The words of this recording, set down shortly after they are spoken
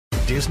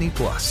Disney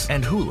Plus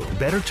and Hulu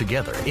better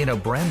together in a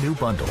brand new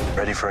bundle.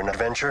 Ready for an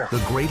adventure?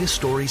 The greatest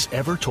stories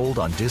ever told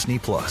on Disney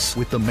Plus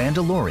with The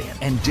Mandalorian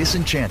and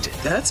Disenchanted.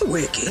 That's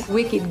wicked.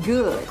 Wicked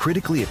good.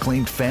 Critically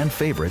acclaimed fan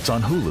favorites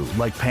on Hulu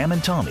like Pam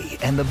and Tommy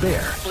and The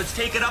Bear. Let's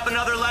take it up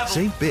another level.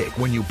 Save big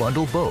when you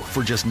bundle both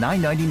for just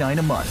 $9.99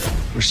 a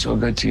month. We're so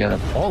good together.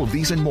 All of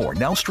these and more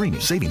now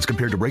streaming. Savings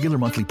compared to regular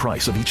monthly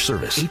price of each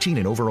service. 18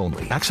 and over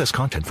only. Access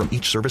content from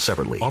each service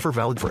separately. Offer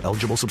valid for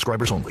eligible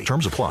subscribers only.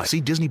 Terms apply.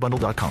 See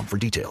DisneyBundle.com for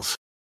details.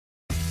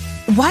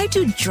 Why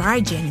do dry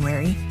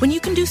January when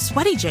you can do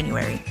sweaty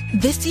January?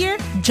 This year,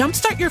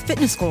 jumpstart your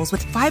fitness goals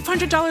with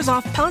 $500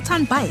 off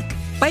Peloton Bike,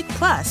 Bike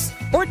Plus,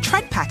 or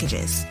Tread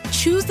packages.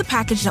 Choose the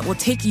package that will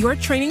take your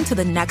training to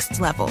the next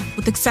level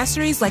with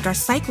accessories like our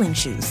cycling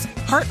shoes,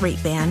 heart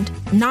rate band,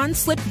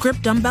 non-slip grip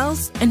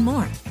dumbbells, and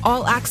more.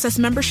 All access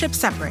membership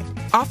separate.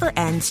 Offer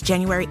ends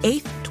January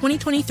 8th,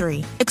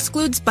 2023.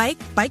 Excludes Bike,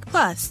 Bike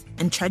Plus,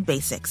 and Tread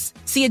Basics.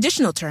 See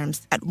additional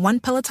terms at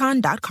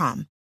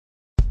onepeloton.com.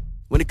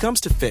 When it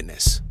comes to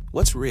fitness,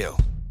 what's real?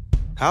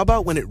 How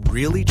about when it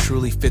really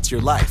truly fits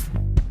your life?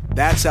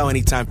 That's how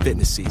Anytime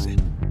Fitness sees it.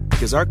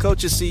 Because our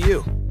coaches see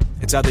you.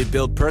 It's how they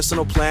build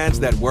personal plans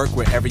that work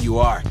wherever you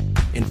are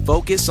and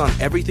focus on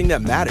everything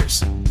that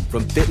matters,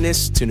 from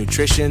fitness to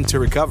nutrition to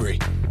recovery,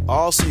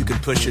 all so you can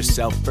push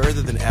yourself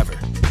further than ever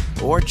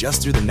or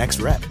just through the next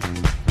rep.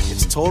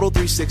 It's total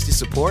 360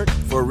 support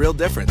for a real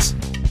difference.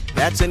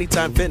 That's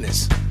Anytime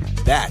Fitness.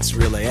 That's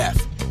Real AF.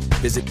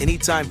 Visit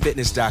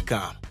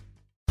AnytimeFitness.com.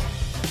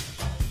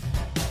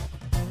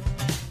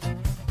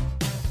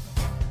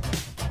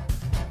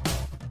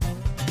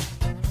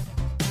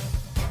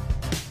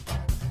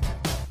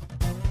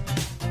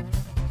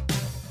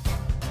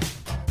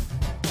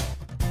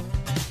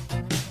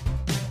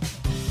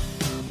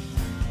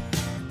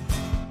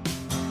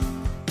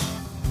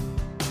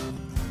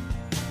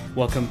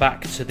 Welcome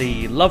back to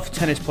the Love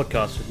Tennis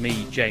Podcast with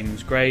me,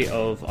 James Gray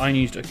of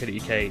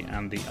iNews.co.uk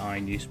and the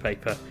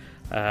iNewspaper.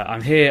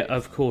 I'm here,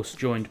 of course,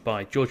 joined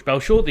by George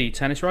Belshaw, the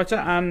tennis writer,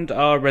 and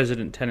our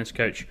resident tennis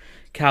coach,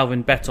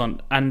 Calvin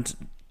Betton. And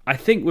I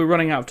think we're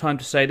running out of time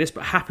to say this,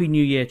 but Happy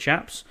New Year,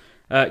 chaps.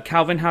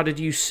 Calvin, how did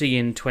you see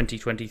in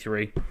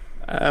 2023?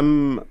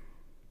 I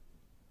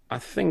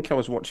think I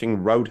was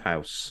watching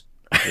Roadhouse,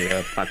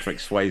 the Patrick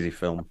Swayze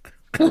film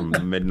from the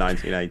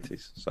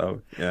mid-1980s.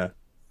 So, yeah.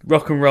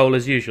 Rock and roll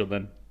as usual,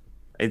 then.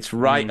 It's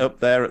right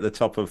up there at the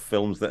top of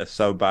films that are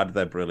so bad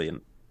they're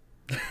brilliant.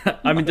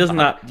 I mean, doesn't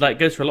that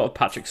goes for a lot of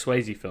Patrick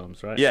Swayze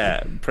films, right?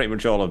 Yeah, pretty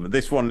much all of them.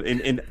 This one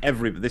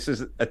this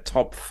is a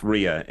top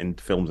threer in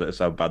films that are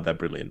so bad they're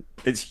brilliant.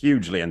 It's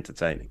hugely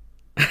entertaining.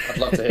 I'd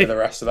love to hear the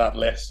rest of that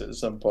list at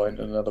some point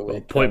in another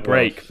week. Point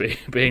Break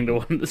being the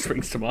one that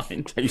springs to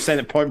mind. Are you saying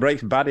that Point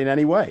Break's bad in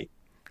any way?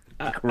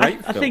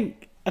 Great film.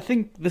 I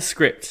think the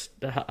script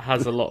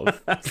has a lot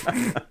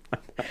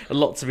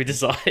to be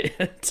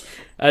desired.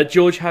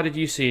 George, how did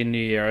you see in New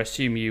Year? I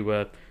assume you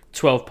were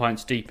 12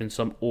 pints deep in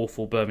some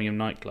awful Birmingham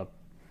nightclub.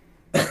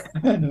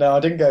 No,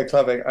 I didn't go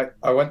clubbing.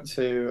 I went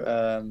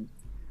to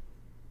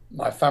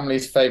my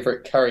family's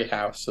favourite curry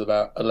house at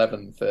about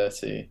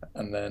 11:30,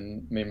 and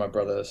then me and my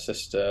brother,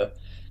 sister.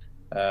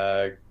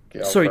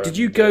 Sorry, did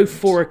you go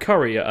for a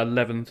curry at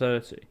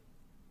 11:30?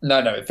 No,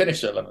 it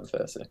finished at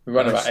 11:30. We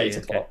went about 8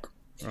 o'clock.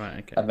 Right,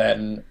 okay. And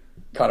then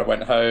kind of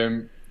went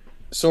home,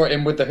 saw it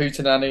in with the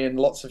hootenanny and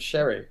lots of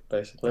sherry,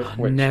 basically.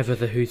 Never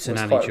the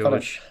hootenanny,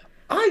 George.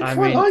 I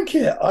quite like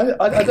it.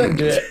 I don't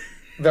do it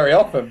very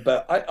often,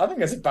 but I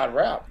think it's a bad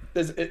rap.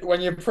 When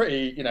you're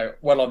pretty,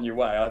 well on your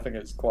way, I think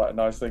it's quite a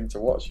nice thing to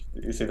watch.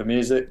 You see the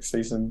music,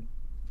 see some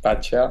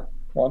bad chat.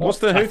 Why not? What's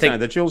the hootenanny?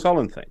 The Jules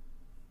Holland thing?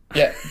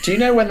 Yeah. Do you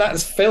know when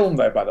that's filmed,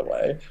 though, by the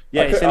way?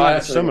 Yeah, it's in the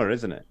summer,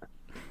 isn't it?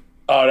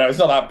 Oh, no, it's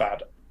not that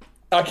bad.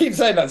 I keep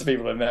saying that to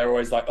people, and they're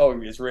always like, "Oh,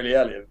 it's really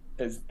early."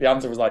 The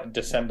answer was like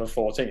December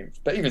 14th.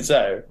 But even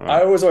so,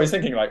 right. I was always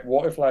thinking, like,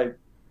 what if,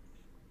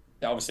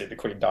 obviously the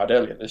Queen died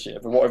earlier this year,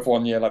 but what if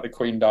one year, the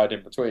Queen died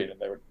in between, and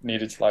they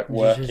needed to work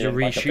in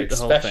reshoot a big the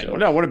whole special? thing. Well,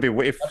 no, what would it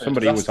be if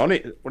somebody was on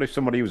it? What if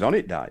somebody who was on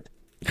it died?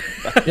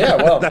 Yeah,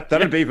 well,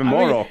 that'd be even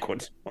more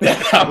awkward.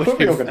 That would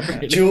be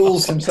awkward.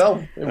 Jules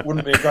himself, it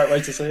wouldn't be a great way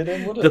to see it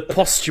in, would it? The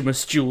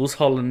posthumous Jules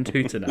Holland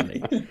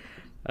hootenanny.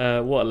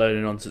 What a load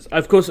of nonsense.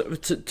 Of course,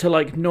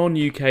 to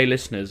non-UK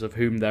listeners, of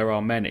whom there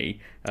are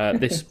many,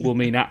 this will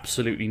mean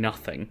absolutely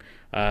nothing.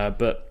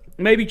 But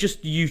maybe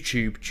just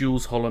YouTube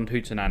Jules Holland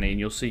hootenanny, and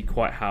you'll see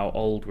quite how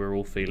old we're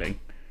all feeling.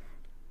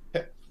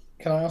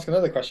 Can I ask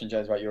another question,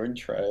 James, about your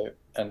intro?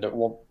 And at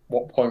what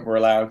point we're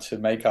allowed to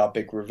make our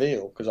big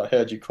reveal? Because I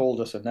heard you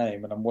called us a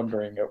name, and I'm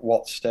wondering at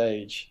what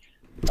stage.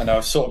 I know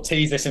I've sort of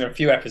teased this in a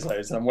few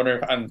episodes, and I'm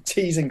wondering if I'm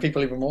teasing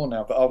people even more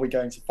now, but are we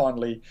going to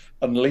finally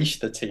unleash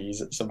the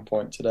tease at some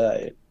point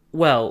today?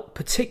 Well,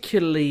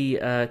 particularly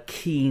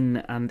keen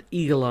and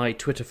eagle-eyed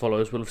Twitter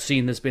followers will have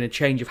seen there's been a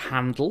change of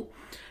handle.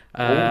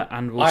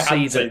 And we'll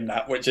see seen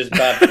that, which is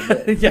bad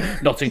for me. Yeah,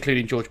 not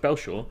including George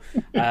Belshaw.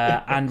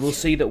 And we'll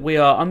see that we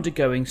are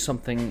undergoing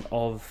something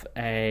of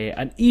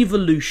an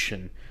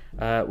evolution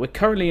We're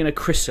currently in a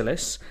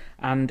chrysalis,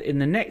 and in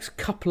the next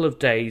couple of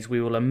days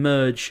we will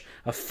emerge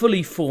a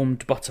fully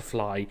formed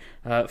butterfly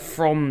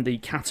from the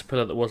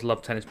caterpillar that was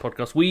Love Tennis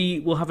Podcast. We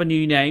will have a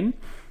new name.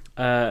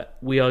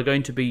 We are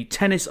going to be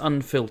Tennis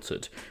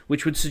Unfiltered,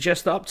 which would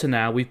suggest that up to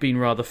now we've been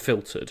rather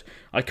filtered.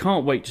 I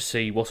can't wait to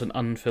see what an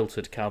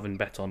unfiltered Calvin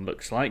Betton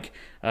looks like.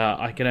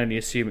 I can only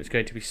assume it's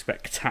going to be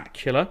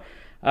spectacular.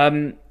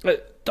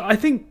 But I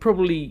think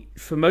probably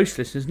for most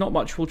listeners not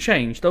much will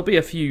change. There'll be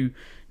a few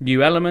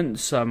new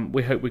elements.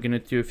 We hope we're going to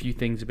do a few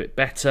things a bit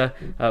better.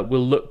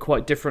 We'll look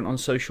quite different on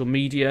social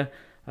media.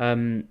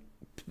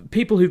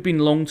 People who've been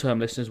long-term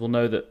listeners will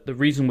know that the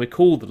reason we're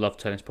called the Love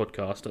Tennis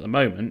Podcast at the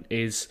moment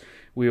is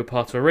we were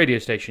part of a radio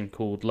station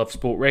called Love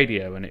Sport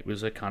Radio, and it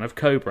was a kind of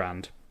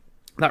co-brand.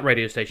 That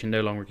radio station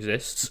no longer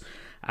exists,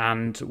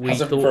 and we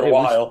thought for a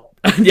while.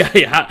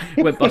 It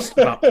went bust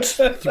about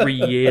 3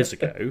 years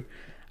ago,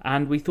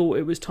 and we thought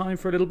it was time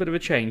for a little bit of a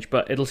change.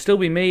 But it'll still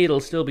be me, it'll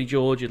still be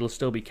George, it'll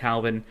still be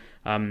Calvin.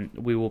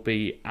 We will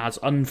be as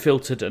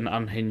unfiltered and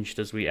unhinged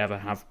as we ever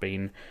have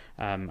been,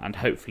 and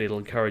hopefully it'll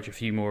encourage a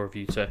few more of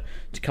you to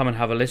come and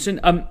have a listen.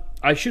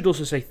 I should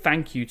also say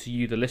thank you to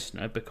you, the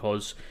listener,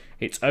 because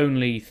it's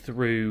only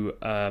through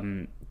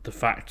the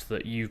fact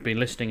that you've been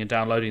listening and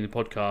downloading the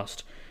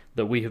podcast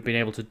that we have been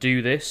able to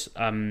do this.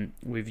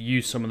 We've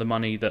used some of the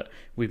money that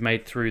we've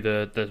made through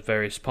the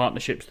various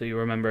partnerships that you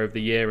remember over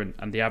the year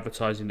and the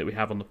advertising that we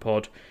have on the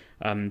pod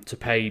to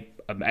pay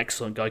an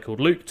excellent guy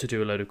called Luke to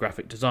do a load of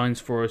graphic designs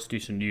for us, do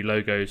some new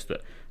logos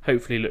that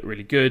hopefully look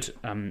really good,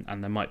 and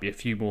there might be a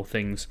few more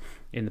things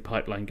in the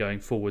pipeline going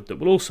forward that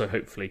will also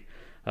hopefully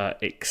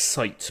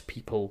excite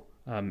people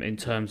in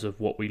terms of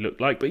what we look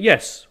like. But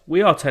yes,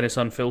 we are Tennis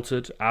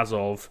Unfiltered as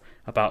of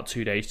about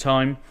 2 days'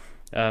 time.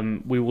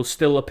 We will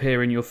still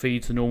appear in your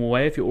feeds the normal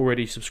way. If you're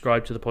already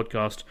subscribed to the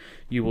podcast,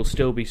 you will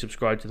still be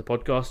subscribed to the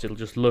podcast. It'll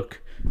just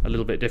look a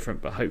little bit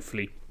different, but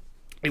hopefully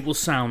it will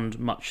sound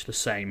much the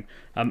same.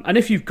 And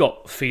if you've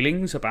got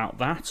feelings about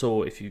that,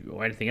 or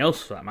anything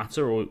else for that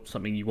matter, or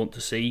something you want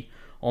to see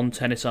on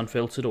Tennis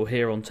Unfiltered or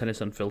here on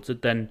Tennis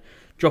Unfiltered, then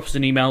drop us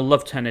an email.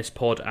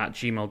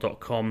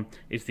 lovetennispod@gmail.com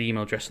is the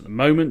email address at the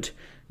moment.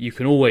 You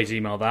can always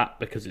email that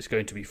because it's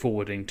going to be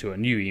forwarding to a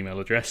new email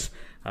address,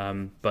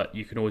 but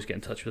you can always get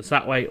in touch with us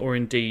that way, or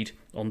indeed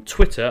on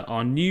Twitter.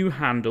 Our new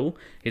handle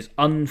is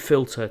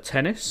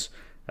unfiltertennis.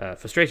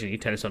 Frustratingly,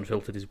 Tennis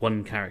Unfiltered is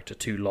one character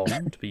too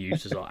long to be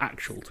used as our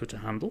actual Twitter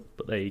handle,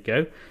 but there you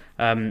go.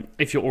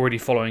 If you're already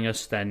following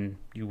us, then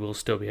you will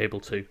still be able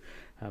to.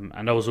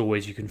 And as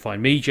always, you can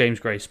find me, James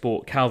Gray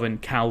Sport, Calvin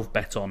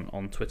Calvbetton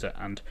on Twitter,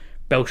 and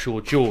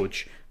Belshaw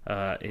George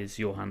is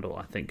your handle,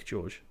 I think,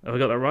 George. Have I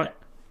got that right?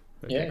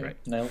 Okay, Yeah, great.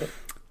 nailed it.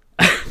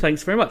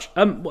 Thanks very much.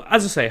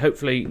 As I say,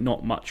 hopefully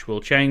not much will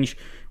change.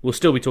 We'll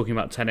still be talking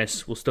about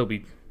tennis. We'll still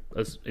be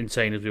as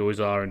insane as we always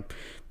are, and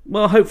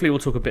well, hopefully we'll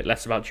talk a bit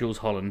less about Jules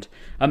Holland.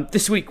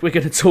 This week we're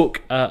going to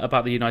talk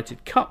about the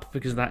United Cup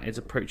because that is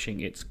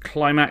approaching its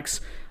climax.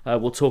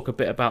 We'll talk a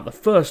bit about the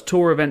first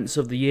tour events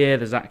of the year.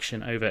 There's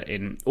action over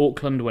in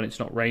Auckland when it's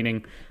not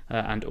raining,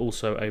 and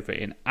also over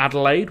in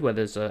Adelaide where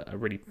there's a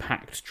really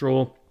packed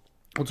draw.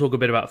 We'll talk a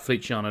bit about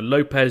Feliciano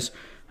Lopez,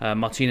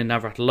 Martina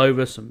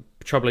Navratilova, some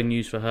troubling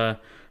news for her.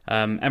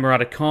 Emma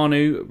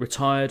Raducanu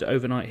retired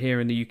overnight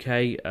here in the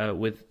UK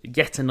with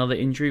yet another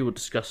injury. We'll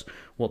discuss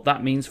what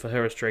that means for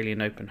her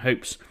Australian Open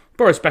hopes.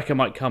 Boris Becker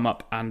might come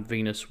up, and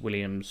Venus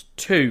Williams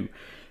too.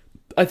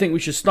 I think we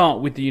should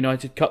start with the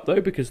United Cup though,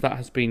 because that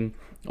has been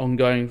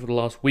ongoing for the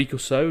last week or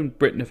so, and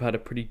Britain have had a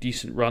pretty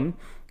decent run.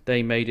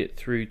 They made it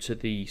through to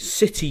the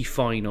City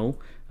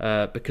final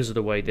because of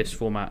the way this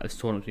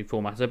tournament's been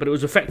formatted, but it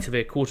was effectively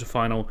a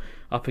quarter-final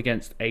up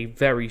against a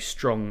very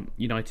strong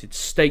United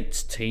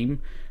States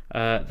team.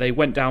 They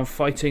went down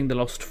fighting. They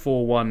lost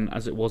 4-1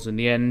 as it was in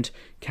the end.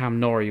 Cam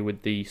Norrie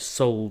with the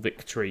sole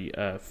victory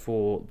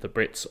for the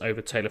Brits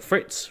over Taylor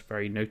Fritz.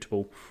 Very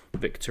notable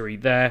victory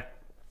there.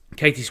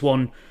 Katie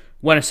Swan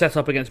won a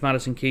set-up against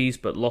Madison Keys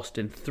but lost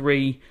in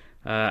 3.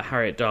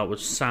 Harriet Dart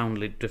was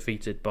soundly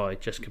defeated by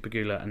Jessica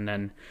Pegula, and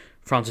then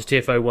Frances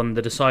Tiafoe won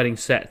the deciding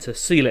set to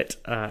seal it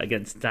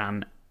against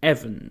Dan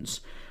Evans.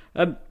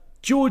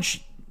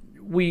 George,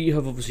 we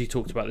have obviously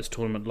talked about this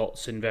tournament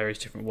lots in various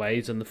different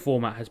ways, and the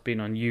format has been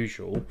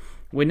unusual.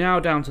 We're now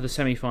down to the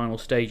semi-final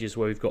stages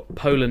where we've got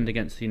Poland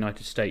against the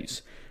United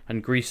States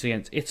and Greece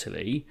against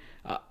Italy.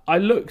 I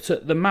looked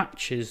at the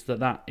matches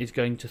that is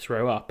going to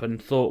throw up and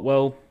thought,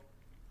 well,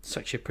 it's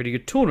actually a pretty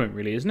good tournament,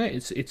 really, isn't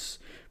it? It's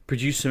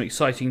produced some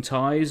exciting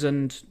ties,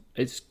 and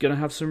it's going to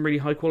have some really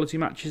high-quality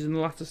matches in the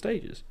latter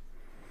stages.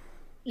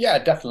 Yeah,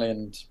 definitely.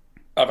 And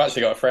I've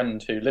actually got a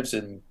friend who lives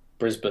in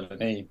Brisbane,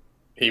 and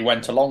he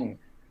went along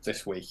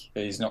this week.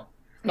 He's not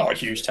a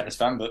huge tennis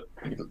fan, but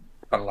he kind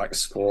of likes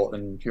sport,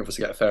 and you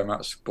obviously get a fair amount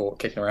of sport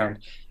kicking around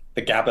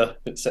the Gabba,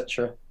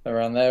 etc.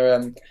 around there.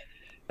 And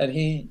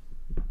he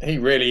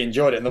really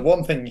enjoyed it. And the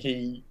one thing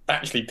he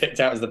actually picked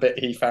out is the bit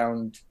he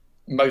found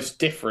most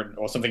different,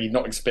 or something he'd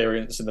not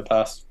experienced in the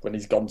past when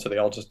he's gone to the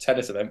odd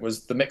tennis event,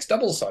 was the mixed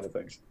doubles side of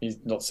things. He's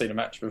not seen a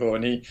match before,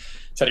 and he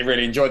said he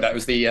really enjoyed that. It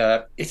was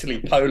the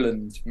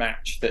Italy-Poland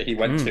match that he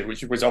went to,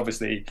 which was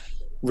obviously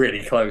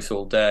really close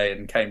all day,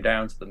 and came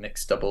down to the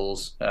mixed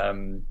doubles,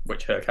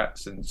 which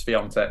Hurkacz and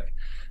Swiatek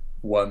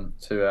won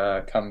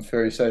to come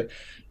through. So,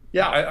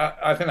 yeah,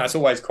 I think that's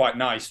always quite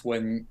nice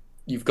when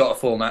you've got a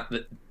format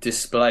that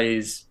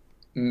displays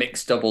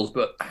mixed doubles,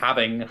 but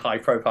having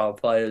high-profile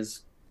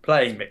players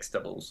playing mixed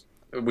doubles.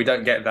 We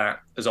don't get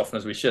that as often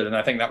as we should, and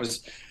I think that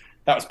was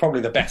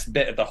probably the best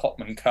bit of the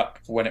Hopman Cup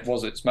when it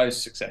was its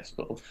most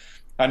successful.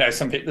 I know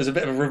some people, there's a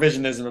bit of a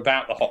revisionism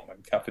about the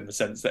Hopman Cup in the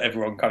sense that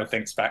everyone kind of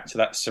thinks back to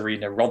that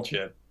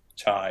Serena-Roger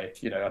tie.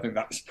 You know, I think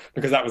that's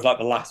because that was like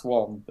the last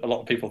one. A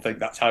lot of people think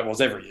that's how it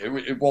was every year.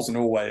 It wasn't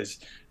always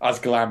as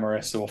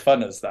glamorous or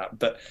fun as that,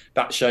 but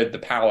that showed the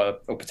power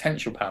or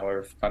potential power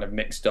of kind of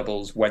mixed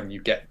doubles when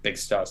you get big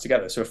stars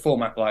together. So a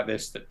format like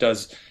this that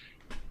does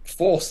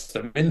force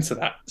them into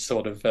that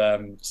sort of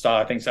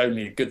style, I think, is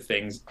only good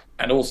things,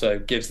 and also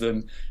gives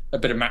them a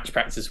bit of match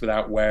practice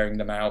without wearing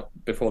them out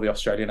before the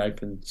Australian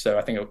Open. So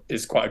I think it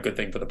is quite a good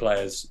thing for the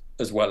players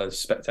as well as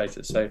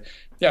spectators. So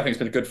yeah, I think it's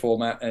been a good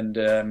format,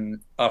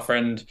 and our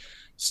friend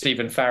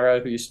Stephen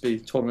Farrow, who used to be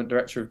tournament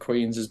director of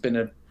Queen's, has been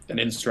an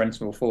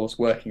instrumental force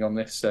working on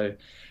this. So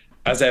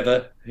as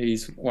ever,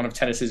 he's one of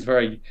tennis's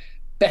very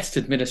best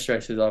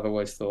administrators, I've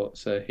always thought.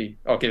 So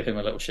I'll give him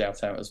a little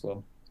shout out as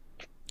well.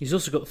 He's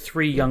also got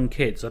 3 young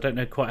kids. I don't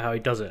know quite how he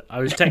does it.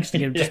 I was texting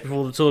him just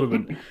before the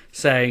tournament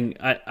saying,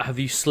 have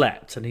you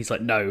slept? And he's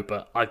like, no,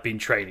 but I've been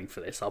training for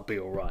this. I'll be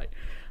all right.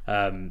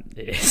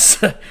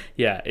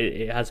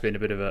 It has been a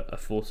bit of a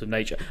force of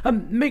nature.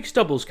 Mixed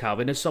doubles,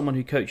 Calvin, as someone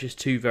who coaches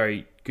 2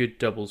 very good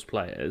doubles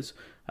players,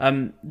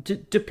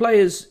 do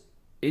players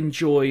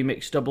enjoy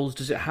mixed doubles?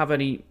 Does it have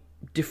any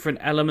different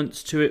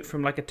elements to it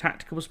from like a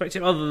tactical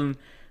perspective, other than,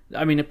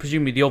 I mean,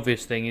 presumably the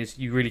obvious thing is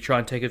you really try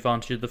and take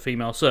advantage of the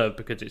female serve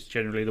because it's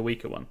generally the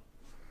weaker one?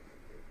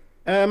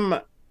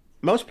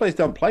 Most players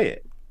don't play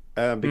it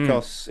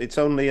because it's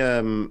only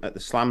at the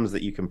slams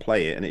that you can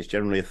play it, and it's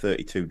generally a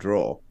 32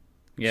 draw.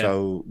 Yeah.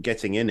 So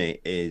getting in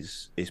it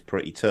is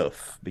pretty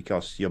tough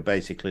because you're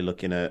basically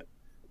looking at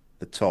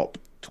the top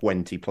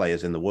 20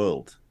 players in the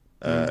world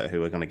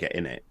who are going to get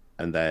in it,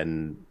 and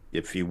then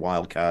a few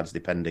wild cards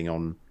depending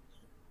on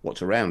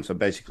what's around. So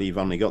basically, you've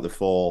only got the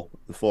four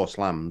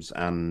slams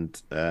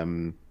and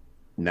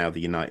now the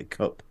United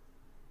Cup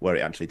where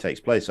it actually takes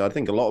place. So I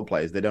think a lot of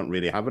players, they don't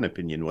really have an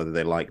opinion whether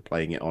they like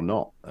playing it or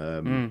not.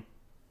 And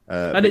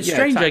it's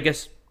strange, I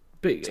guess.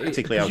 But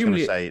tactically, I was going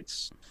to say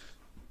it's.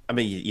 I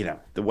mean, you know,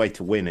 the way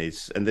to win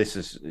is, and this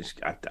is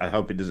I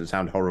hope it doesn't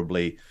sound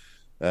horribly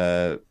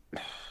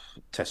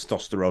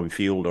testosterone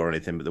fueled or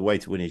anything, but the way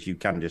to win is you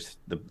can just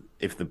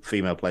if the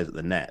female plays at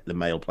the net, the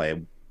male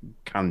player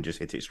can just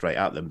hit it straight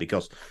at them,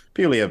 because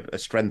purely a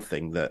strength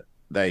thing that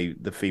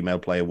the female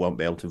player won't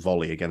be able to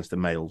volley against the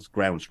male's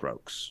ground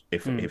strokes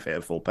if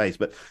at full pace.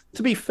 But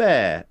to be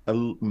fair,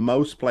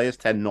 most players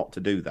tend not to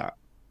do that,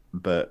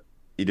 but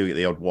you do get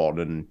the odd one,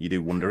 and you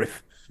do wonder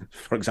if,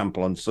 for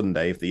example, on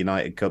Sunday, if the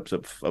United Cup's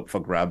up for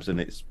grabs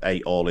and it's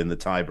 8-all in the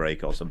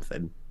tiebreak or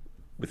something,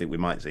 we think we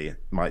might see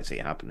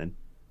it happening.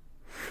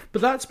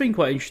 But that's been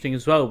quite interesting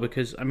as well,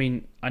 because I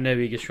mean, I know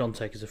Iga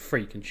Świątek is a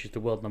freak and she's the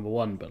world number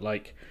 1, but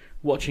like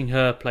watching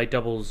her play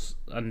doubles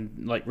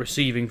and like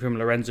receiving from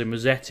Lorenzo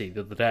Musetti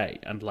the other day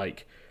and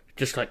like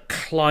just like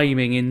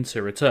climbing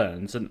into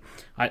returns, and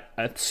I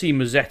see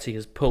Musetti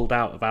has pulled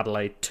out of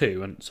Adelaide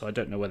too, and so I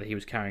don't know whether he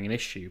was carrying an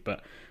issue,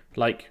 but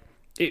like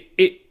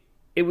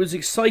it was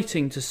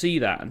exciting to see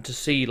that, and to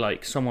see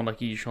like someone like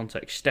Iga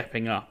Świątek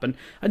stepping up. And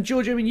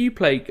George, I mean, you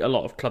play a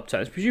lot of club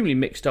tennis. Presumably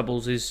mixed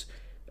doubles is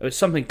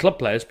something club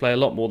players play a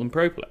lot more than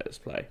pro players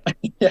play.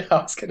 Yeah, I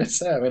was going to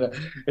say, I mean,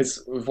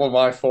 it's one of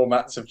my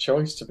formats of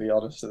choice, to be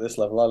honest, at this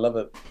level. I love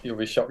it. You'll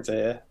be shocked to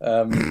hear.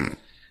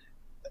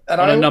 And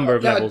on a number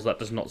of levels, that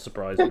does not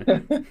surprise me.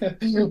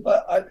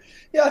 But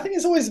I think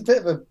it's always a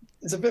bit of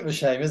a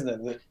shame, isn't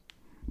it, that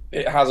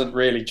it hasn't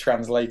really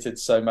translated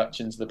so much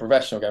into the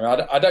professional game.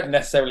 I don't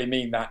necessarily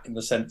mean that in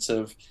the sense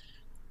of,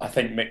 I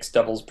think mixed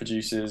doubles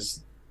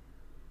produces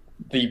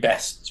the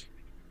best.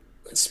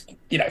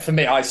 You know, for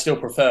me, I still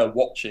prefer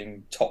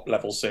watching top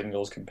level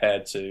singles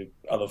compared to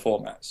other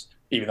formats,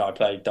 even though I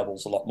play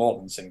doubles a lot more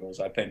than singles.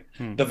 I think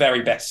the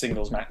very best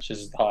singles matches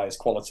is the highest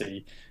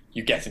quality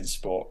you get in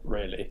sport,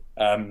 really.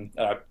 And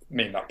I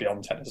mean that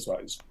beyond tennis as well.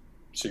 It's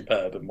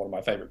superb and one of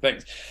my favourite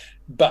things.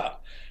 But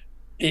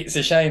it's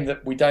a shame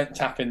that we don't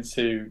tap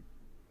into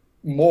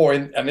more,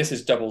 and this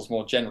is doubles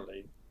more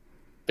generally,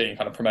 being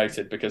kind of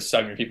promoted, because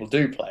so many people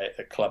do play it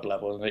at club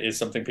level, and it is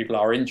something people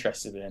are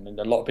interested in. And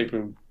a lot of people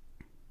who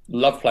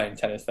love playing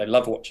tennis, they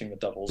love watching the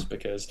doubles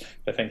because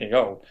they're thinking,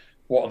 oh,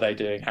 what are they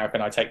doing? How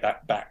can I take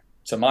that back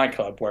to my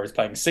club? Whereas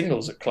playing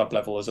singles at club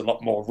level is a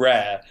lot more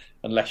rare,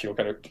 unless you're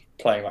kind of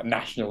playing like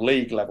National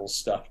League level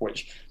stuff,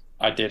 which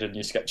I did and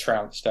used to get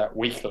trounced at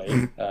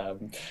weekly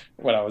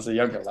when I was a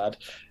younger lad.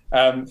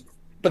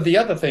 But the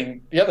other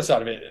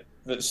side of it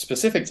that's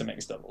specific to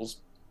mixed doubles,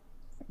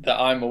 that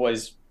I'm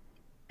always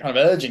kind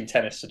of urging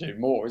tennis to do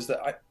more is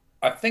that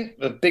I think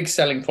the big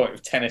selling point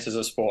of tennis as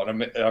a sport,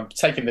 and I'm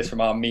taking this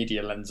from our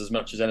media lens as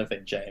much as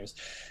anything, James,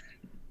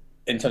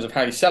 in terms of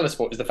how you sell a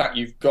sport, is the fact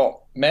you've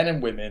got men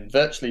and women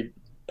virtually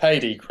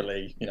paid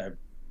equally,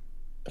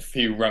 a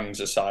few rungs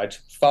aside,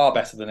 far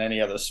better than any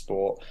other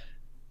sport,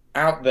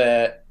 out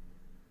there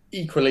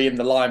equally in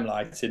the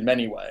limelight in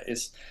many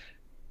ways.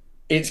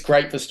 It's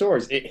great for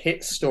stories. It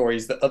hits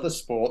stories that other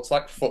sports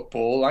like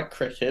football, like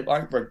cricket,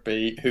 like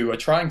rugby, who are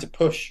trying to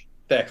push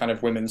their kind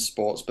of women's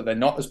sports, but they're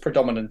not as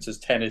predominant as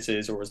tennis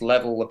is, or as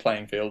level a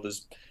playing field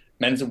as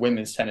men's and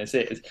women's tennis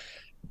is.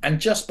 And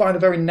just by the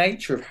very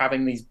nature of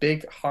having these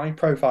big,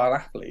 high-profile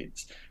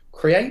athletes,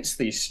 creates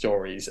these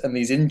stories and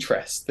these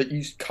interests that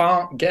you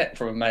can't get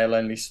from a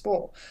male-only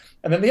sport.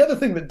 And then the other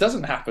thing that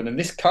doesn't happen, and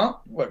this can't,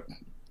 well,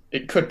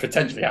 it could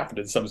potentially happen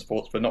in some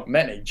sports, but not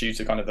many, due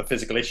to kind of the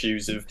physical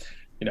issues of,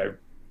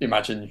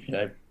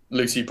 imagine,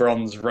 Lucy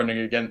Bronze running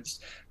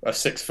against a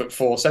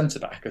 6'4"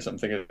 centre-back or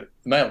something at the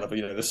male level.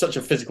 There's such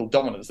a physical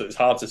dominance that it's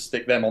hard to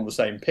stick them on the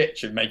same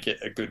pitch and make it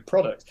a good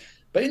product.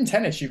 But in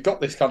tennis, you've got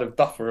this kind of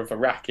buffer of a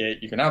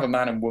racket. You can have a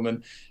man and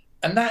woman.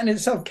 And that in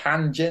itself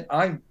can,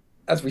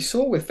 as we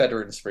saw with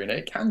Federer and Serena,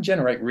 it can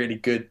generate really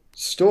good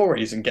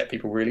stories and get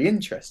people really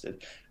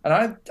interested.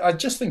 And I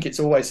just think it's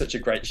always such a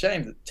great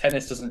shame that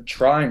tennis doesn't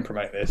try and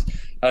promote this.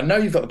 And I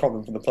know you've got the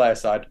problem from the player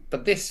side,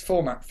 but this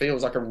format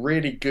feels like a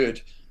really good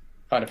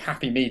kind of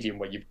happy medium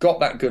where you've got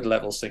that good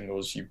level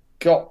singles, you've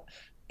got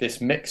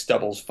this mixed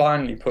doubles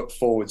finally put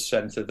forward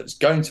centre that's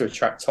going to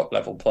attract top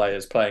level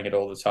players playing it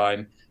all the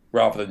time,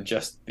 rather than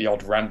just the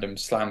odd random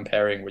slam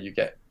pairing where you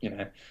get,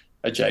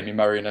 a Jamie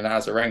Murray and an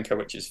Azarenka,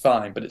 which is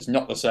fine, but it's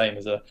not the same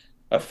as a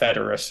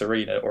Federer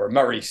Serena or a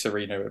Murray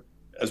Serena,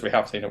 as we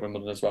have seen at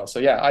Wimbledon as well. So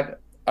yeah,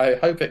 I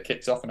hope it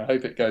kicks off and I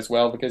hope it goes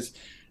well, because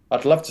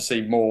I'd love to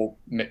see more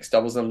mixed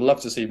doubles and I'd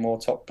love to see more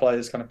top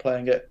players kind of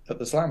playing it at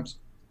the slams.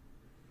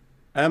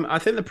 I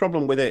think the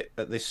problem with it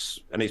at this,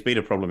 and it's been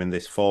a problem in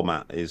this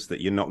format, is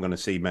that you're not going to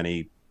see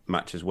many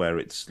matches where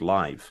it's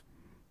live,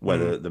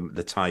 whether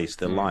the tie is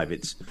still live.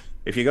 It's,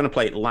 if you're going to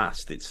play it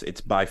last, it's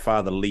by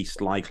far the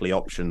least likely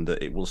option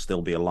that it will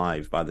still be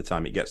alive by the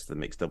time it gets to the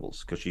mixed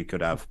doubles, because you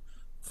could have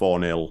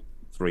 4-0,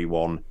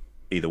 3-1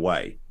 either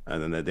way,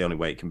 and then the only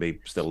way it can be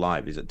still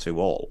live is at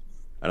 2-all,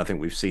 and I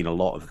think we've seen a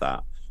lot of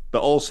that.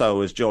 But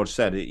also, as George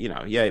said,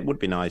 it would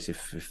be nice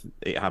if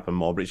it happened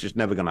more, but it's just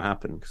never going to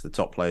happen because the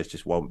top players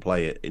just won't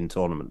play it in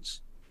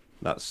tournaments.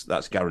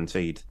 That's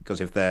guaranteed,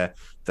 because if they're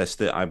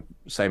still,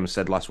 same as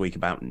said last week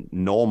about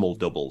normal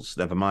doubles,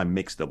 never mind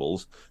mixed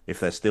doubles, if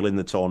they're still in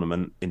the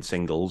tournament in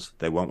singles,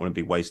 they won't want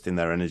to be wasting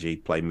their energy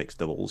playing mixed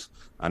doubles,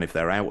 and if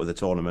they're out of the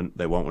tournament,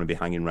 they won't want to be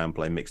hanging around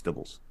playing mixed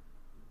doubles.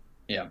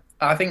 Yeah,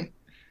 I think,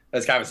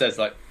 as Gavin says,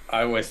 I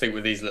always think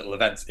with these little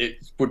events,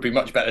 it would be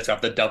much better to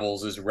have the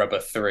doubles as rubber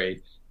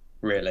 3.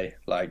 Really,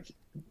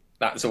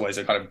 that's always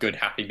a kind of good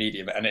happy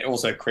medium, and it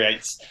also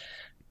creates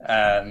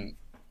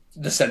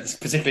the sense,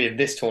 particularly in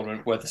this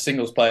tournament where the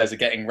singles players are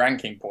getting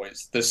ranking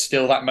points, there's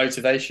still that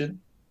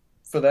motivation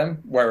for them,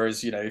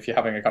 whereas if you're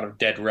having a kind of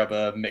dead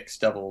rubber mixed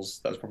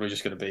doubles, that's probably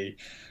just going to be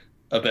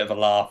a bit of a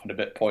laugh and a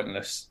bit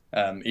pointless,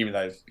 even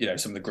though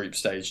some of the group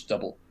stage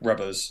double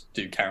rubbers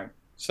do count.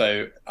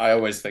 So I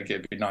always think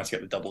it'd be nice to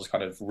get the doubles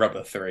kind of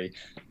rubber 3,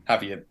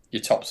 have your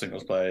top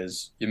singles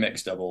players, your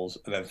mixed doubles,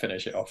 and then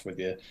finish it off with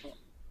your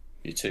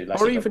 2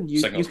 lesser. Or even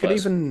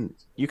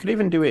you could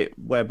even do it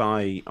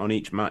whereby on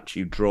each match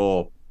you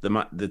draw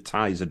the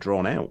ties are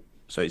drawn out,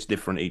 so it's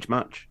different each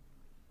match.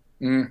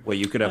 Where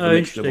you could have the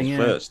mixed doubles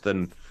first,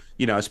 and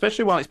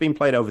especially while it's been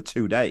played over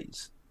 2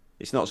 days,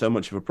 it's not so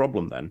much of a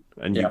problem then.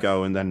 And you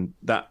go, and then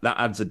that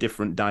adds a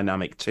different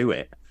dynamic to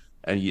it.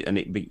 And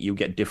you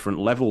get different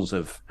levels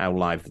of how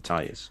live the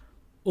tie is.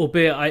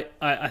 Albeit,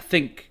 I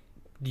think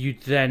you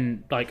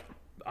then,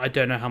 I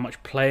don't know how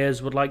much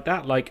players would like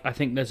that. I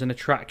think there's an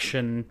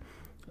attraction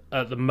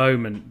at the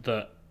moment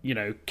that,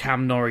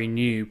 Cam Norrie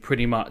knew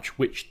pretty much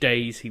which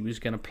days he was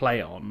going to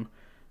play on,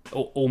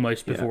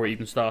 almost before it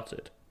even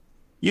started.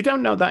 You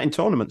don't know that in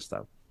tournaments,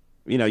 though.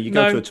 You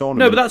go to a tournament.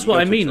 No, but that's what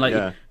I mean.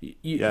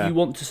 You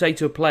want to say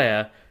to a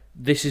player,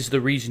 this is the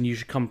reason you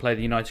should come play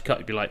the United Cup.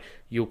 You'd be like,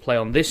 you'll play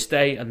on this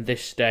day and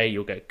this day,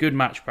 you'll get good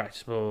match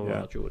practice, blah, blah,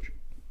 blah, George.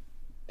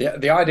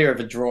 The idea of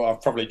a draw,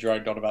 I've probably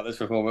droned on about this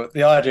before, but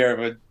the idea of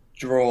a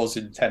draws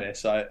in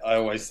tennis, I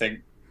always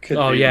think could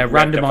be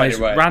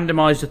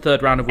randomised a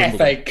third round of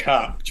Wimbledon. FA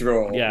Cup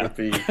draw would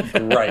be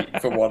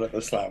great for one of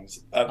the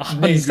slams.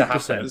 Needs to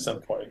happen at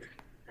some point.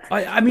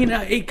 I mean,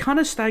 it kind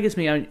of staggers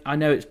me. I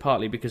know it's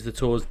partly because the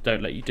tours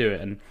don't let you do it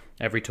and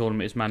every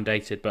tournament is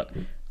mandated,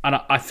 and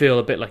I feel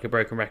a bit like a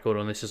broken record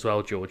on this as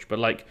well, George,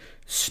 but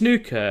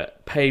snooker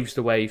paves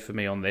the way for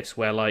me on this,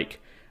 where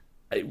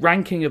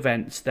ranking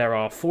events, there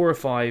are 4 or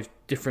 5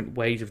 different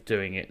ways of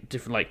doing it.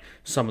 Different,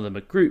 some of them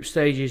are group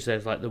stages,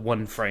 there's the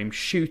one frame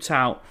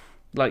shootout.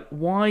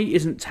 Why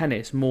isn't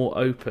tennis more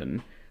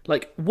open?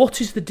 What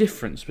is the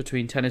difference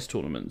between tennis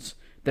tournaments?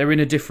 They're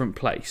in a different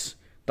place.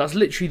 That's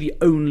literally the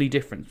only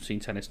difference between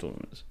tennis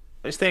tournaments.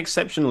 it's the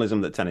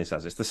exceptionalism that tennis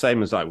has. It's the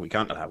same as like we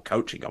can't allow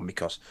coaching on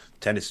because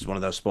tennis is one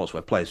of those sports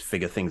where players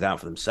figure things out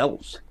for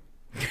themselves.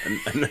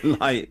 and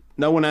like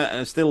no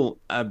one still,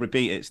 I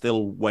repeat it,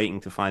 still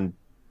waiting to find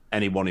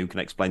anyone who can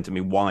explain to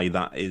me why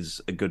that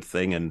is a good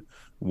thing and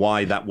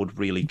why that would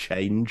really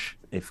change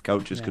if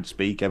coaches could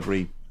speak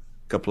every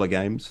couple of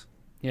games.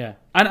 Yeah,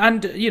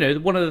 and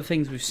one of the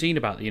things we've seen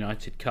about the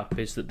United Cup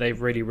is that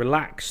they've really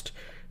relaxed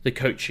the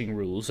coaching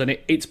rules, and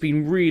it's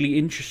been really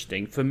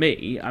interesting for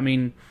me. I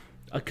mean,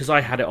 because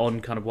I had it on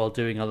kind of while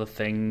doing other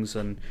things,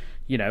 and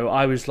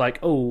I was like,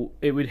 oh,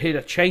 it would hit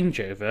a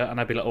changeover, and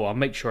I'd be like, oh, I'll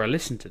make sure I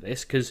listen to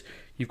this, because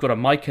you've got a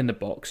mic in the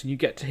box, and you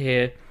get to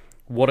hear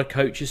what a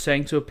coach is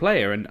saying to a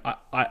player, and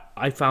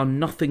I found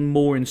nothing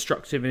more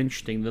instructive and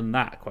interesting than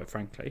that, quite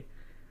frankly.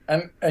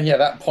 And yeah,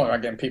 that point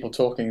about getting people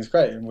talking is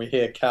great, and we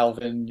hear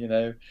Calvin,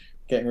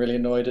 getting really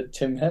annoyed at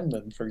Tim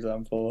Henman, for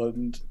example,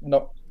 and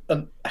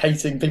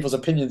hating people's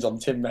opinions on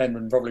Tim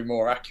Henman, probably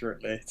more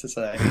accurately to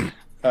say.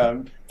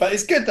 But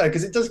it's good though,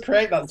 because it does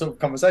create that sort of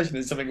conversation.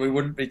 It's something we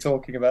wouldn't be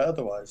talking about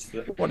otherwise.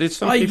 What did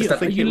some people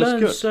think it was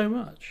good? So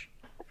much.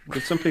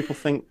 Did some people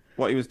think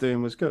what he was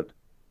doing was good?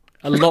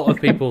 A lot of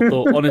people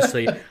thought,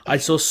 honestly, I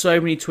saw so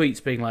many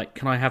tweets being like,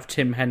 can I have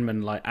Tim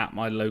Henman at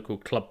my local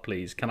club,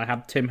 please? Can I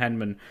have Tim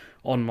Henman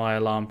on my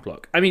alarm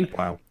clock? I mean,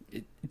 wow.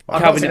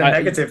 I've not seen a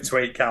negative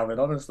tweet, Calvin,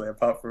 honestly,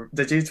 apart from...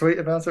 Did you tweet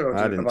about it? Or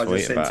I didn't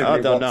tweet about it. I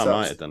don't know, I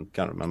might have done.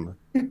 Can't remember.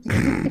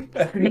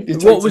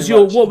 What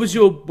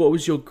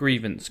was your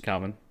grievance,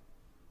 Calvin?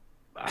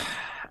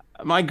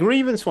 My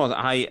grievance was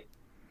I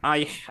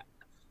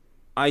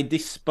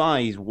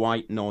despise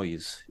white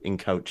noise in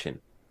coaching.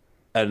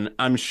 And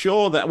I'm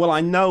sure that,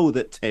 I know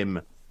that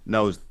Tim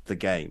knows the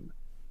game.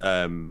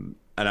 And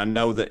I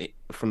know that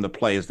from the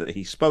players that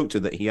he spoke to,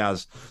 that he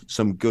has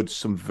some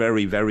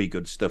very, very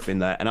good stuff in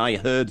there. And I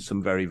heard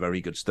some very,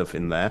 very good stuff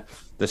in there.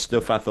 The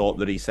stuff I thought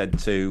that he said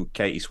to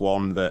Katie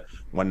Swan, that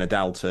when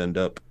Nadal turned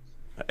up,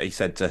 he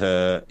said to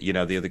her, the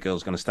other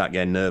girl's going to start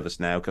getting nervous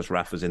now because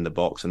Rafa's in the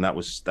box. And that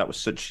was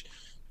such,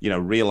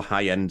 real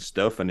high-end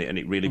stuff. And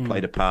it really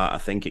played a part. I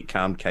think it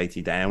calmed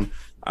Katie down.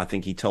 I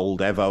think he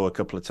told Evo a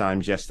couple of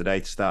times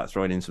yesterday to start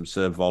throwing in some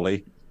serve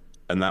volley,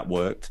 and that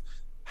worked.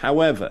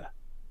 However,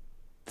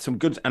 some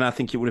good, and I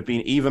think it would have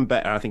been even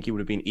better. I think it would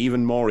have been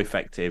even more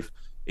effective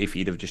if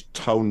he'd have just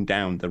toned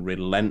down the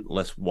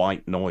relentless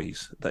white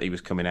noise that he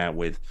was coming out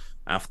with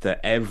after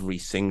every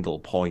single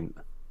point,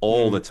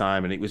 all the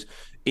time. And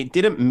it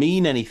didn't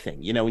mean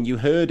anything. When you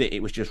heard it,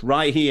 it was just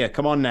right here.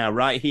 Come on now,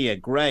 right here.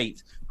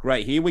 Great.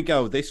 Here we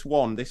go. This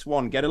one.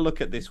 Get a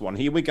look at this one.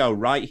 Here we go.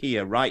 Right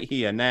here.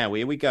 Now,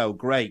 here we go.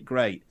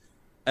 Great.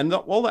 And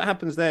all that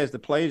happens there is the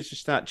players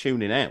just start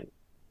tuning out.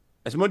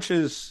 As much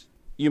as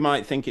you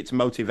might think it's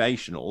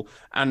motivational,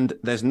 and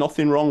there's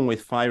nothing wrong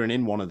with firing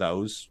in one of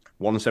those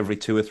once every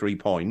 2 or 3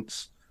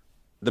 points,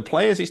 the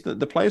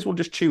players will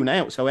just tune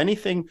out. So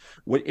anything,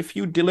 if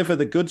you deliver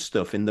the good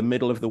stuff in the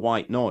middle of the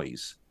white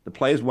noise, the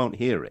players won't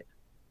hear it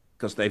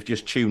because they've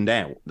just tuned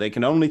out. They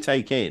can only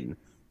take in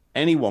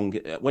anyone.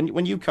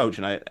 When you coach,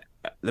 and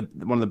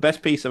one of the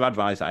best pieces of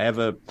advice I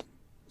ever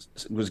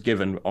was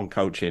given on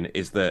coaching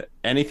is that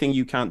anything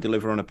you can't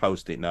deliver on a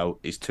post-it note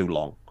is too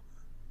long.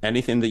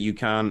 Anything that you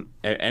can't,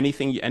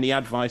 any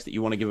advice that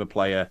you want to give a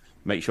player,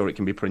 make sure it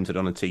can be printed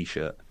on a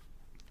T-shirt,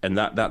 and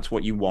that's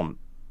what you want,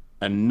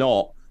 and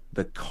not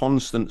the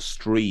constant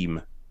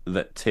stream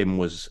that Tim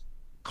was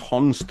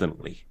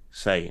constantly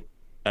saying.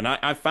 And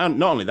I found,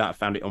 not only that, I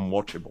found it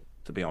unwatchable,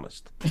 to be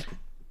honest.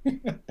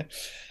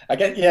 I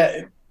guess,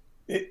 yeah,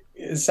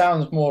 it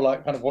sounds more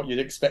like kind of what you'd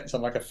expect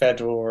on like a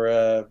Fed or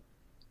a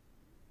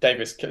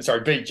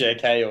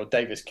BJK or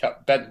Davis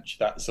Cup bench,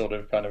 that sort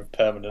of kind of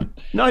permanent.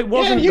 No, it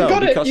wasn't. Yeah, you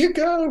got it. You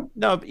go.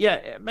 No,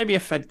 yeah, maybe a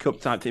Fed Cup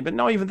type thing, but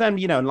not even then.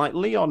 Like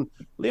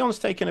Leon's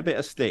taken a bit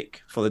of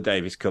stick for the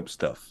Davis Cup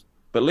stuff,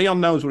 but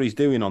Leon knows what he's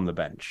doing on the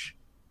bench.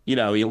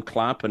 He'll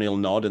clap and he'll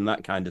nod and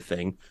that kind of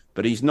thing,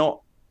 but he's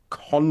not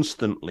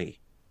constantly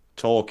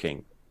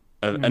talking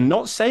and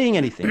not saying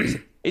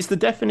anything. It's the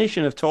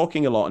definition of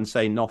talking a lot and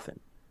saying nothing.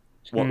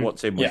 What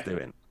Tim was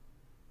doing.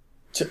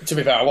 To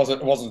be fair, I wasn't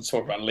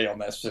talking about Leon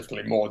there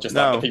specifically, more just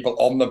like the people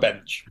on the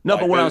bench. No,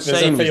 but what I'm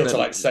saying is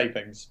that, to say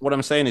things. What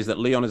I'm saying is that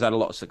Leon has had a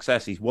lot of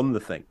success. He's won the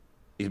thing.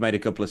 He's made a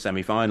couple of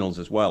semi-finals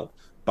as well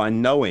by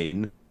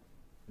knowing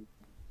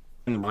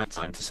the right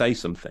time to say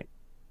something,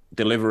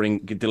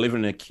 delivering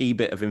a key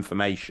bit of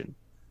information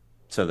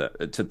to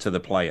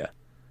the player,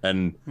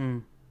 and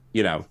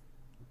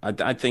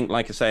I think,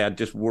 like I say, I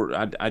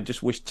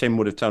just wish Tim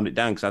would have toned it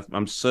down, because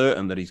I'm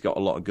certain that he's got a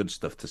lot of good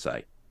stuff to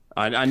say.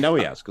 I know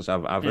he has, because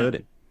I've heard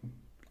him.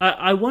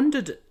 I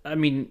wondered, I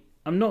mean,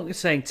 I'm not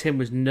saying Tim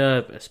was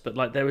nervous,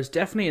 but there was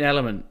definitely an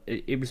element,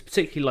 it was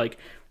particularly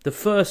the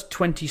first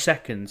 20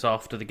 seconds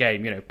after the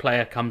game,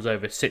 player comes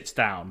over, sits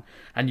down,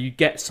 and you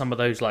get some of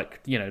those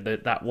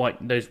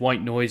those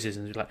white noises,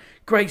 and you're like,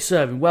 great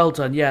serving, well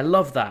done, yeah,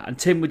 love that. And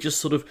Tim would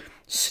just sort of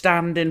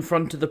stand in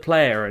front of the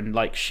player and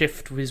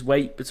shift his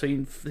weight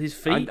between his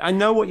feet. I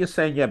know what you're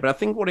saying, yeah, but I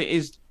think what it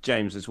is,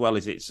 James, as well,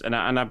 is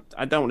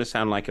I don't want to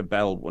sound like a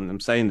bell when I'm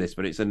saying this,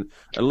 but it's a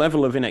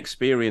level of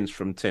inexperience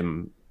from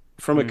Tim,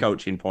 from a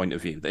coaching point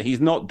of view, that he's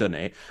not done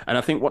it. And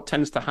I think what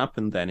tends to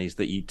happen then is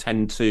that you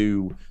tend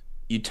to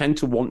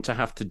want to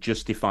have to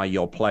justify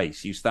your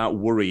place. You start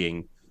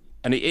worrying.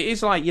 And it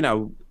is like,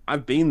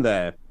 I've been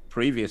there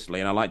previously,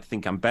 and I like to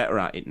think I'm better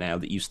at it now,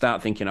 that you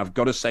start thinking, I've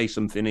got to say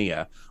something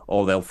here,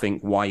 or they'll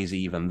think, why is he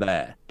even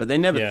there? But they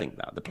never think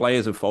that. The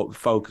players are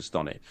focused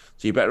on it.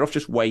 So you're better off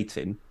just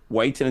waiting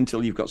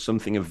until you've got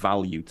something of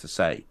value to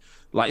say.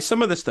 Like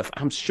some of the stuff,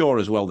 I'm sure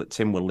as well that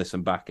Tim will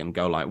listen back and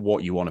go like,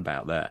 what you on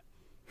about there?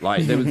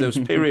 Like there was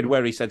a period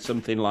where he said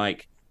something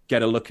like,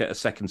 get a look at a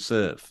second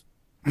serve.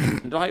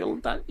 Like,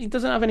 he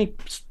doesn't have any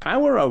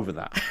power over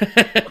that.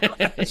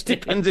 It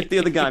depends if the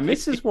other guy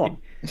misses one.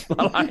 It's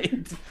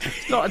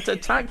not a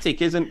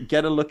tactic, isn't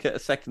get a look at a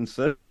second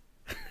serve.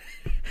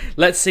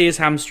 Let's see his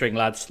hamstring,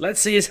 lads.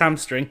 Let's see his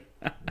hamstring.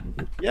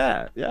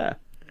 Yeah.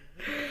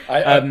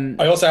 I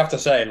also have to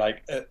say,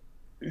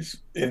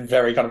 in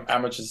very kind of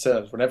amateur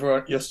terms,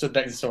 whenever you're stood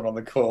next to someone on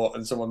the court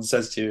and someone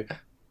says to you,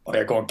 "Oh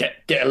yeah, go on, get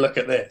a look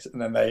at this,"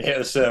 and then they hit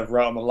a serve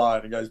right on the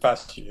line and goes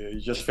past you, you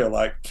just feel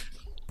like,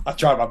 I've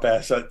tried my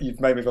best. You've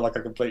made me feel like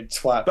a complete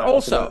twat. But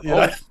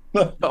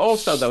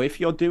also, though, if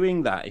you're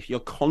doing that, if you're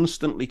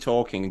constantly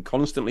talking and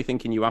constantly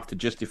thinking you have to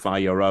justify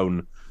your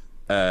own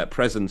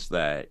presence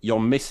there, you're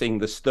missing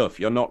the stuff.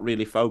 You're not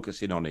really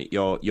focusing on it.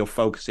 You're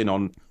focusing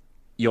on,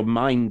 your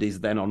mind is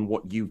then on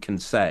what you can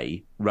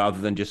say, rather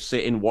than just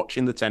sitting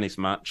watching the tennis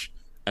match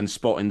and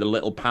spotting the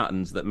little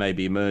patterns that may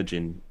be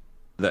emerging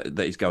that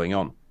is going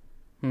on.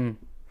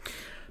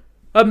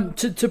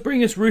 To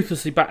bring us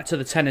ruthlessly back to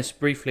the tennis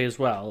briefly as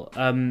well,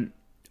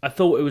 I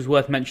thought it was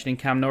worth mentioning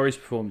Cam Norrie's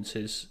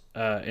performances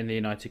in the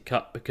United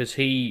Cup, because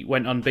he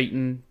went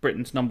unbeaten,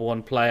 Britain's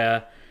 #1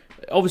 player.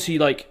 Obviously,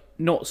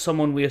 not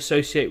someone we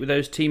associate with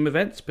those team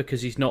events,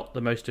 because he's not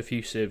the most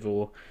effusive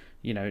or,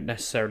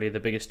 necessarily the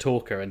biggest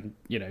talker. And,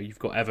 you've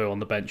got Evo on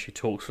the bench who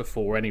talks for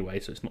 4 anyway,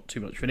 so it's not too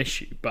much of an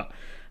issue. But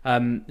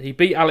he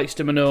beat Alex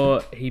de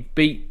Minaur, he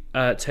beat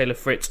Taylor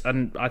Fritz,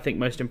 and I think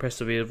most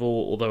impressively of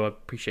all, although I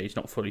appreciate he's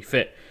not fully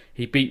fit,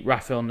 he beat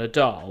Rafael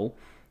Nadal.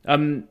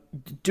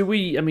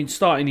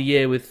 Starting the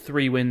year with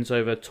 3 wins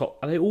over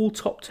are they all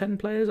top 10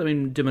 players? I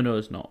mean, de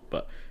Minaur's not,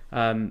 but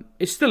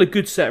it's still a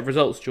good set of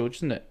results, George,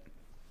 isn't it?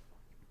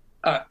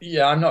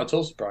 Yeah, I'm not at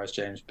all surprised,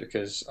 James,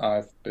 because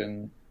I've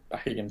been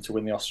backing him to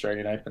win the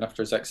Australian Open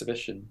after his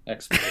exhibition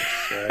exploits.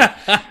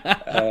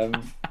 So,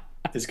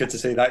 it's good to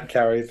see that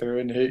carry through,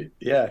 and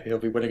he'll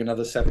be winning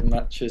another 7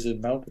 matches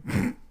in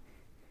Melbourne.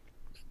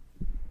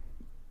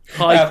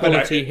 High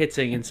quality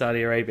hitting in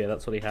Saudi Arabia,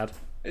 that's what he had.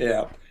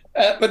 Yeah.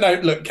 But no,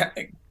 look,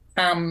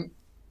 Cam,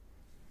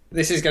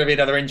 this is going to be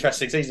another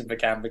interesting season for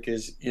Cam,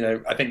 because,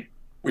 I think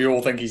we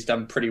all think he's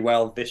done pretty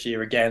well this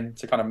year again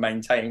to kind of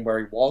maintain where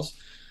he was.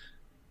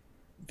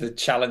 The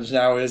challenge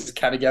now is,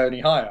 can he go any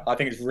higher? I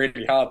think it's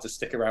really hard to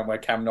stick around where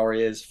Cam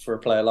Norrie is for a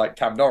player like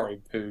Cam Norrie,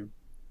 who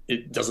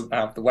it doesn't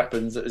have the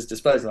weapons at his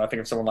disposal. I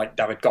think of someone like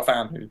David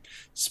Goffin, who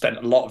spent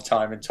a lot of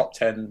time in top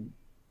 10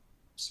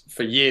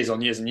 for years on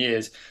years and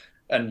years,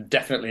 and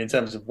definitely in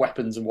terms of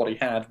weapons and what he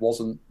had,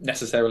 wasn't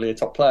necessarily a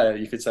top player.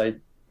 You could say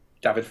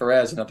David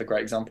Ferrer is another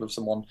great example of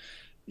someone,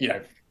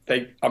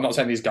 I'm not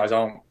saying these guys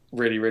aren't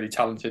really, really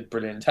talented,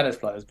 brilliant tennis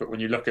players, but when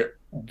you look at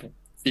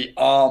the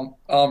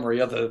armory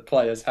other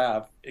players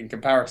have in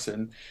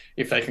comparison,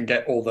 if they can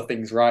get all the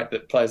things right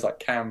that players like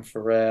Cam,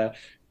 Ferrer,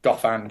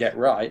 Goffin get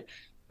right,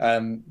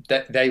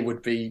 they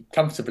would be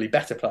comfortably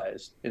better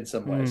players in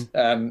some ways.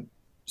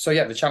 So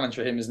the challenge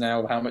for him is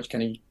now, how much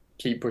can he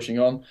keep pushing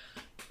on?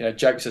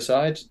 Jokes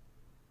aside,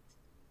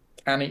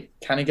 can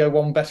he go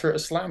one better at a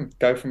slam?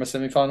 Go from a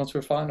semi-final to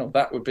a final?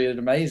 That would be an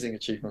amazing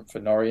achievement for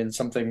Norrie, and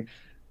something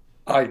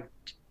I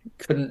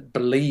couldn't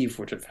believe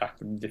would have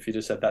happened if you'd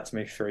have said that to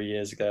me 3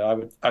 years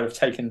ago. I'd have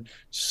taken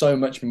so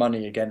much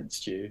money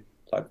against you,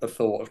 like the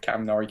thought of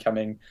Cam Norrie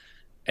coming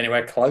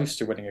anywhere close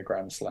to winning a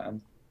Grand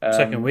Slam.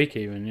 Second week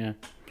even, yeah.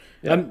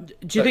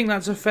 Do you think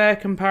that's a fair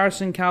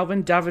comparison,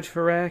 Calvin? David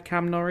Ferrer,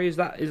 Cam Norrie, is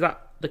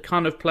that the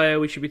kind of player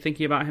we should be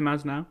thinking about him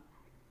as now?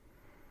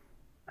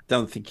 I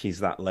don't think he's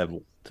that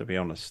level, to be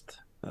honest.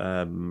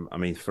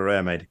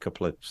 Ferrer made a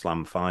couple of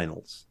Slam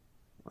finals.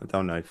 I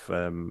don't know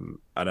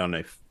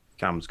if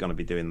Cam's going to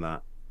be doing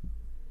that,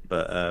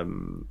 but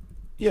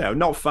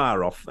not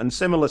far off, and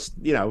similar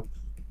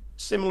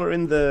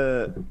in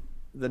the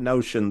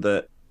notion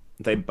that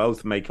they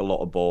both make a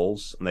lot of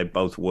balls and they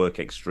both work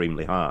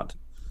extremely hard.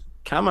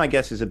 Cam, I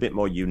guess, is a bit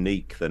more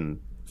unique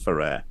than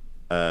Ferrer.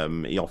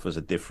 He offers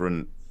a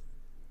different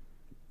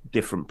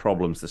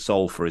problems to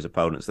solve for his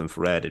opponents than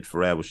Ferrer did.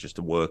 Ferrer was just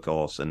a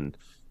workhorse, and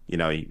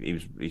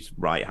he's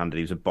right-handed.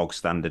 He was a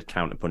bog-standard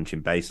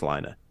counter-punching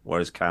baseliner,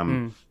 whereas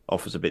Cam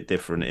offers a bit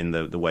different in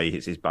the way he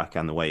hits his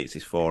backhand, the way he hits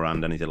his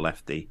forehand, and he's a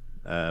lefty.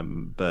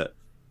 But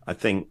I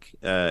think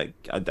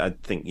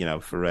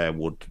Ferrer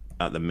would,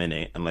 at the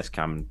minute, unless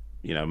Cam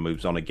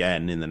moves on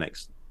again in the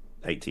next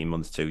 18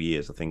 months, 2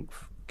 years, I think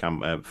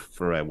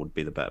Ferrer would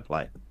be the better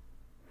player.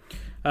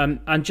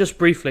 And just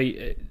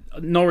briefly,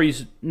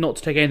 Norrie's, not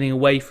to take anything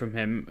away from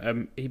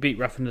him, he beat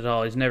Rafa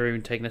Nadal. He's never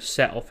even taken a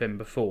set off him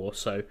before,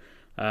 so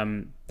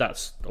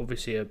that's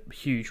obviously a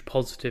huge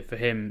positive for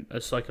him,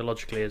 as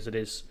psychologically as it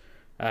is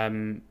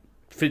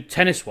for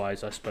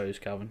tennis-wise, I suppose,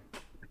 Calvin.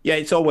 Yeah,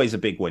 it's always a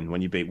big win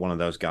when you beat one of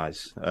those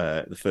guys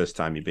the first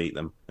time you beat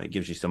them. It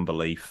gives you some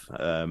belief.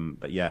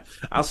 But yeah,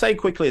 I'll say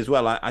quickly as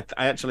well, I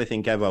actually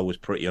think Evo was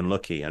pretty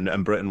unlucky,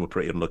 and Britain were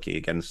pretty unlucky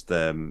against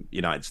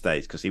United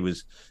States, because he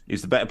was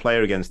the better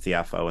player against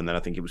Tiafoe, and then I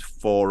think it was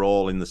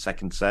 4-all in the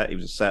second set. He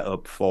was set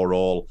up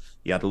 4-all.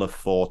 He had love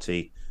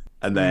 40.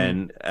 And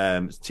then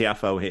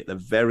Tiafoe hit the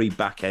very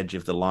back edge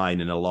of the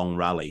line in a long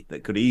rally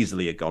that could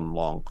easily have gone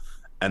long.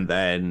 And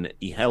then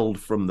he held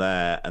from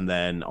there. And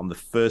then on the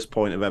first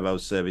point of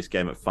Evo's service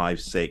game at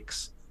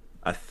 5-6,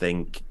 I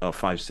think, or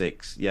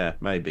 5-6, yeah,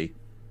 maybe.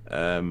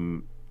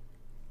 No,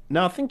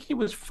 I think it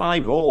was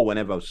 5-all when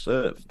Evo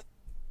served.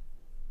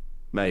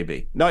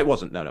 Maybe. No, it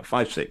wasn't. No,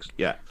 5-6.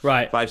 Yeah.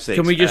 Right. 5-6.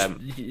 Can we just...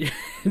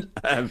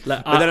 but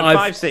then at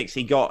 5-6,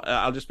 he got...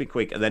 I'll just be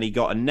quick. And then he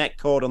got a net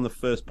cord on the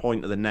first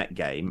point of the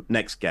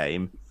next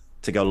game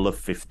to go love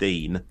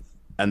 15.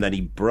 And then he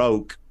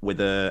broke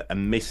with a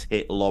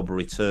miss-hit lob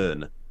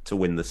return to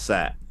win the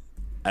set.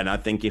 And I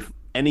think if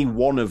any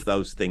one of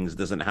those things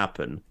doesn't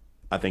happen,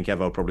 I think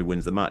Evo probably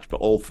wins the match. But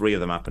all three of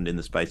them happened in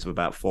the space of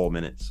about 4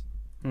 minutes.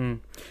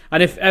 And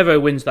if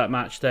Evo wins that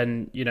match,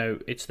 then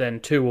it's then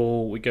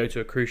 2-all. We go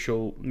to a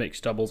crucial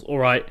mixed doubles. All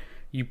right,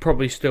 you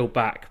probably still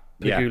back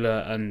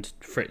Pegula and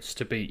Fritz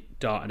to beat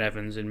Dart and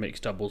Evans in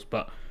mixed doubles,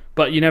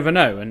 but you never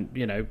know.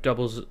 And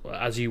doubles,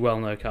 as you well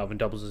know, Calvin,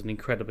 doubles is an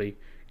incredibly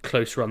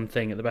close run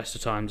thing at the best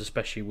of times,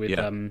 especially with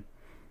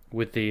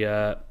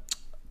the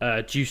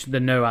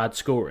no ad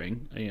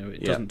scoring.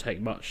 It doesn't take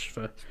much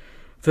for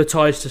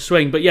ties to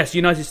swing. But yes,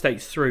 United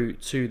States through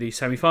to the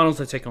semi-finals.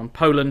 They take on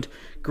Poland.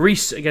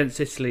 Greece against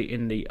Italy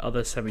in the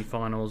other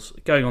semi-finals,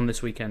 going on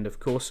this weekend, of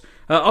course.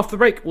 After the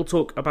break, we'll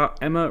talk about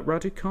Emma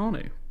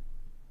Raducanu.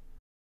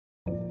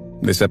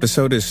 This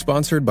episode is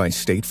sponsored by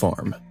State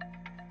Farm.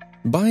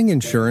 Buying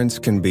insurance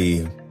can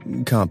be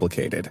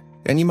complicated,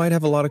 and you might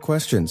have a lot of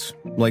questions,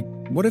 like,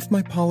 what if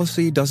my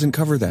policy doesn't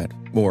cover that?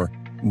 Or,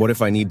 what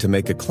if I need to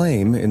make a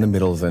claim in the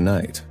middle of the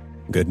night?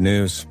 Good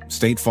news,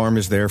 State Farm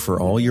is there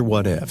for all your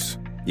what-ifs.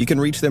 You can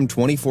reach them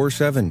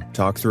 24/7,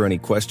 talk through any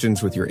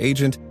questions with your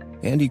agent,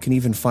 and you can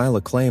even file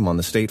a claim on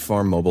the State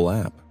Farm mobile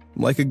app.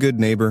 Like a good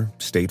neighbor,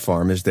 State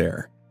Farm is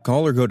there.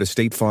 Call or go to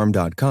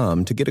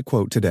statefarm.com to get a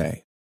quote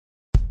today.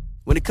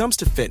 When it comes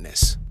to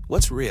fitness,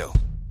 what's real?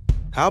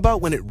 How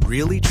about when it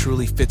really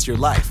truly fits your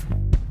life?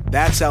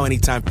 That's how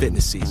Anytime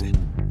Fitness sees it.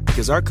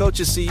 Because our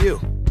coaches see you.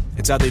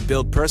 It's how they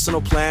build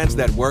personal plans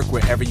that work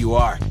wherever you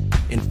are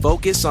and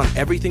focus on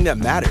everything that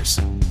matters,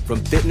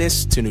 from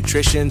fitness to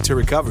nutrition to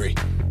recovery.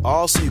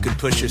 All so you can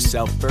push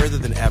yourself further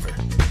than ever,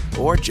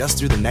 or just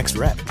through the next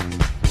rep.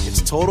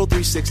 It's total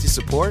 360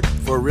 support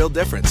for a real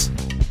difference.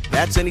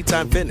 That's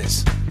Anytime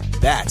Fitness.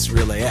 That's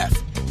Real AF.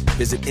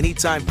 Visit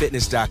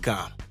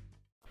AnytimeFitness.com.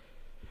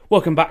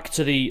 Welcome back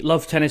to the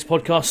Love Tennis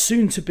podcast,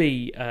 soon to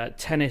be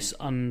Tennis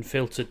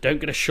Unfiltered. Don't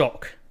get a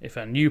shock if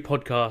a new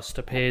podcast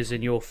appears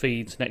in your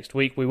feeds next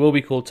week. We will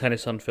be called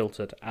Tennis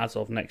Unfiltered as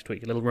of next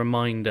week. A little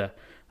reminder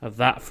of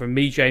that from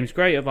me, James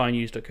Gray of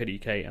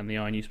iNews.co.uk and the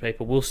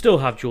iNewspaper. We'll still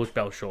have George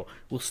Belshaw.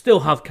 We'll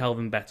still have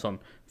Calvin Betton.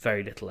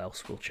 Very little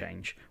else will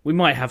change. We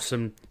might have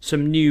some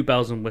new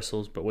bells and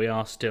whistles, but we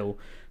are still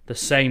the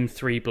same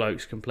three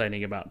blokes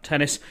complaining about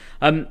tennis.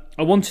 I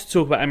wanted to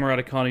talk about Emma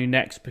Raducanu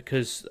next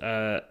because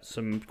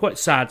some quite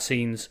sad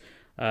scenes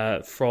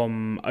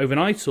from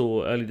overnight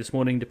or early this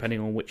morning, depending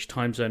on which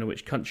time zone or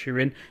which country you're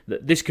in.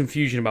 This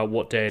confusion about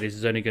what day it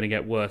is only going to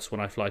get worse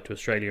when I fly to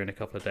Australia in a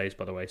couple of days,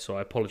 by the way, so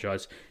I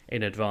apologise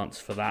in advance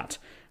for that.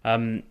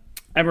 Emma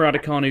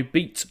Raducanu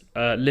beat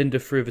Linda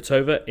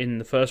Fruhvirtova in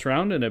the first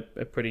round in a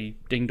pretty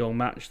ding-dong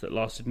match that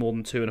lasted more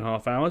than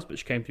 2.5 hours, but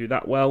she came through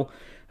that well.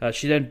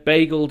 She then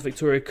bageled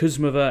Victoria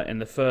Kuzmova in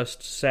the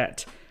first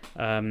set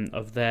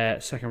of their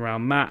second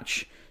round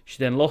match. She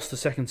then lost the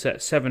second set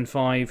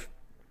 7-5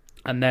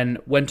 and then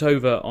went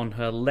over on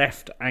her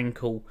left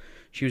ankle.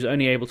 She was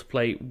only able to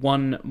play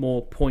one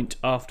more point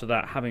after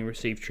that, having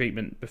received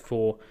treatment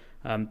before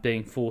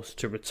being forced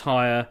to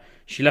retire.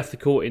 She left the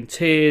court in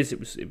tears. It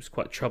was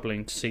quite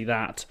troubling to see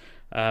that.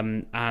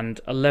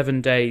 And 11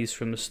 days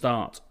from the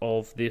start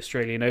of the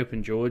Australian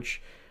Open,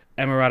 George,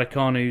 Emma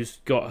Raducanu's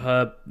got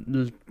her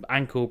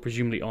ankle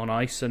presumably on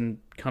ice and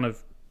kind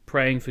of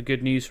praying for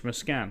good news from a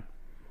scan.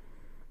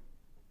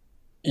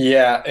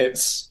 Yeah,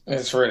 it's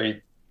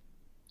really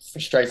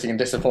frustrating and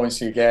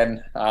disappointing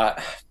again.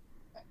 I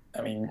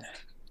mean,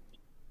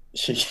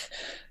 she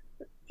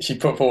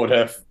put forward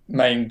her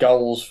main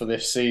goals for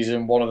this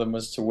season. One of them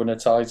was to win a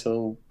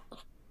title.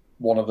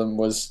 One of them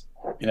was,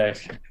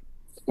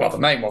 the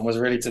main one was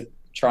really to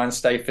try and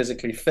stay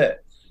physically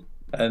fit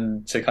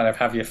and to kind of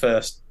have your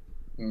first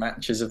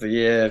matches of the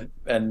year.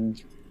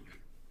 And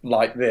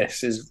like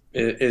this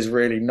is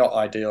really not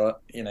ideal.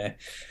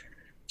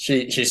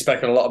 She's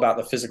spoken a lot about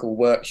the physical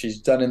work she's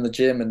done in the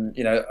gym, and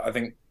I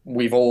think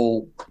we've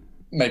all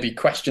maybe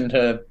questioned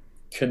her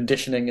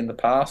conditioning in the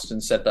past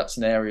and said that's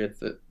an area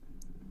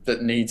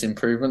that needs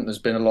improvement. There's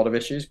been a lot of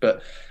issues,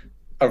 but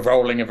a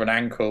rolling of an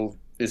ankle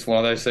is one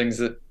of those things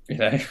that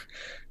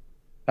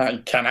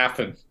that can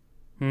happen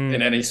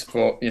in any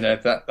sport.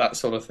 That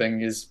sort of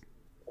thing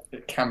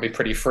it can be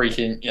pretty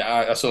freaky.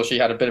 I saw she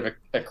had a bit of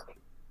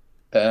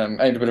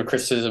aimed a bit of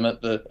criticism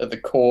at the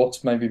court,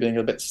 maybe being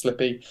a bit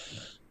slippy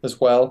as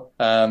well.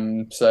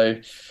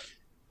 So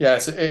yeah,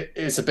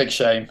 it's a big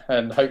shame,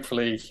 and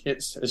hopefully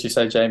it's, as you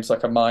say, James,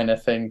 like a minor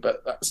thing,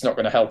 but that's not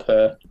going to help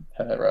her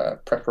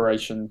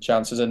preparation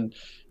chances. And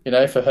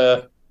for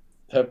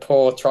her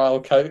poor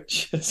trial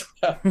coach as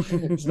well,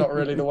 it's not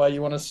really the way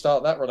you want to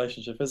start that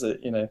relationship, is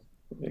it?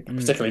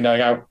 Particularly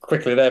knowing how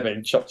quickly they're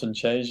being chopped and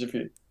changed. If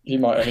you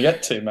might only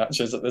get 2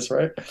 matches at this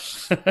rate.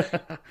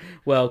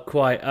 Well,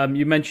 quite.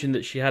 You mentioned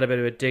that she had a bit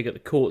of a dig at the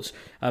courts.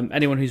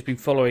 Anyone who's been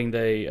following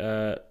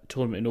the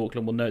tournament in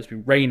Auckland will know it's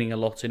been raining a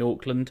lot in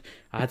Auckland.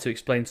 I had to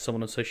explain to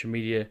someone on social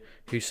media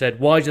who said,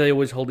 why do they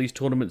always hold these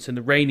tournaments in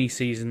the rainy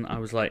season? I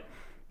was like,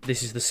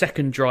 this is the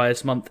second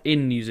driest month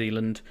in New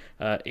Zealand.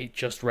 It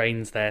just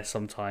rains there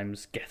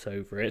sometimes. Get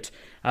over it.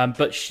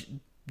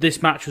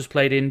 This match was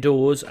played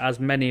indoors, as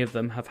many of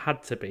them have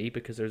had to be,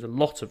 because there's a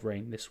lot of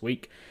rain this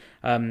week.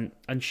 And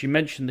she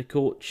mentioned the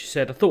court. She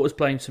said, I thought I was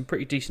playing some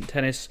pretty decent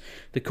tennis.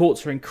 The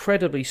courts are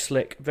incredibly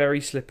slick,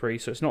 very slippery,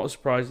 so it's not a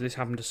surprise that this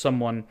happened to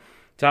someone.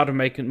 It's out of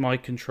my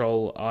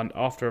control and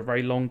after a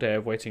very long day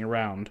of waiting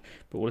around,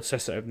 but we'll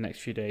assess it over the next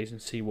few days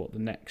and see what the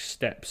next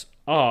steps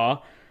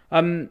are.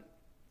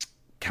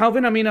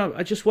 Calvin,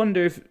 I just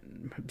wonder if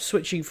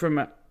switching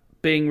from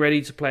being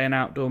ready to play an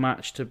outdoor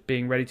match to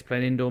being ready to play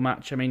an indoor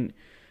match, are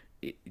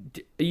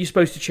you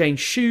supposed to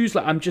change shoes?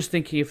 I'm just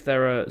thinking if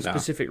there are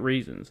specific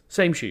reasons.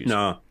 Same shoes?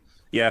 No.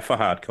 Yeah, for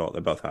hard court.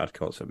 They're both hard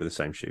courts. They'll be the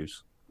same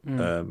shoes.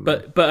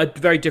 But a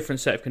very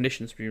different set of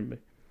conditions, presumably.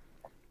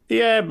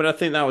 Yeah, but I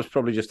think that was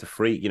probably just a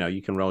freak.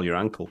 You can roll your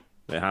ankle.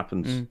 It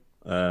happens.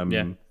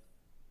 Yeah.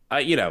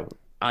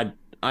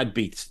 I'd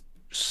be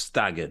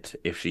staggered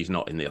if she's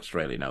not in the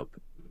Australian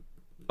Open.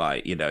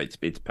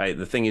 It's paid.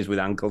 The thing is with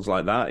ankles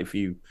like that,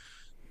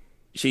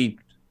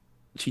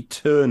 she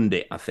turned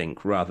it, I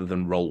think, rather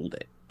than rolled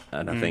it.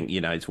 And I think,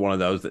 it's one of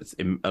those that's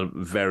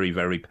very,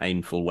 very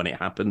painful when it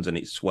happens and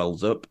it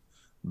swells up.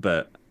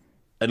 But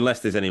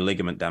unless there's any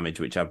ligament damage,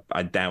 which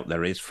I doubt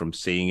there is from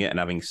seeing it and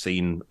having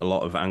seen a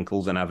lot of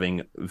ankles and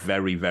having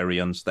very, very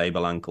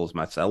unstable ankles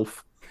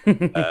myself.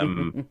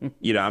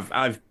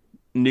 I've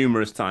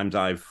numerous times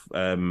I've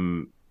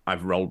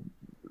rolled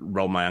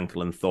my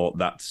ankle and thought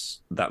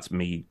that's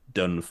me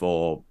done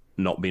for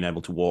not being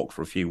able to walk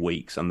for a few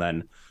weeks, and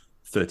then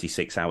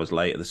 36 hours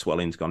later the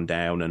swelling's gone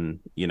down,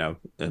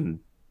 and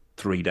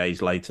 3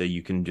 days later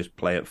you can just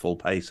play at full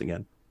pace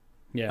again.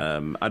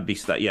 I'd be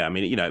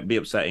it'd be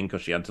upsetting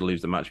because she had to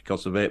lose the match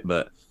because of it,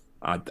 but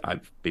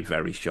I'd be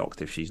very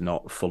shocked if she's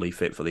not fully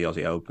fit for the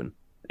Aussie Open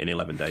in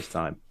 11 days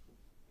time.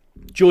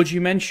 George,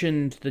 you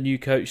mentioned the new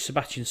coach,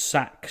 Sebastian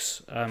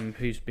Sachs,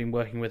 who's been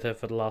working with her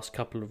for the last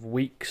couple of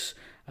weeks.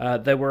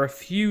 There were a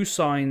few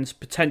signs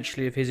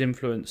potentially of his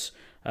influence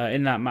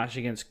in that match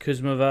against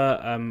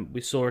Kuzmova.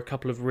 We saw a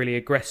couple of really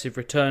aggressive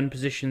return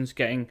positions,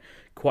 getting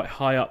quite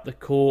high up the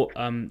court,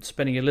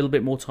 spending a little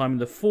bit more time in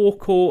the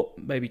forecourt,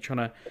 maybe trying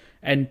to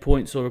end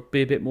points or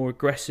be a bit more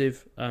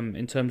aggressive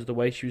in terms of the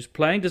way she was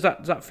playing. Does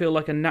that feel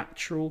like a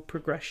natural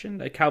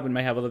progression? Calvin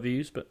may have other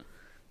views, but...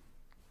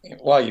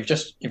 Well, you've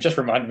just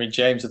reminded me,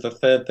 James, of the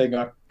third thing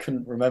I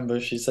couldn't remember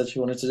she said she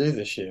wanted to do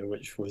this year,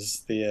 which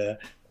was the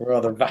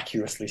rather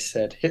vacuously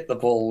said, hit the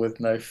ball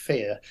with no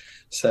fear.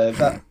 So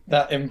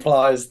that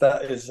implies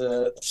that is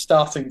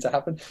starting to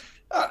happen.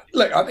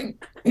 Look, I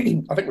think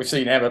we've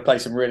seen Emma play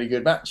some really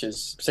good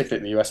matches, particularly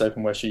at the US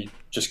Open, where she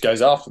just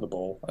goes after the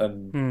ball,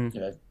 and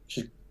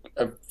she's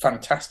a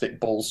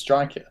fantastic ball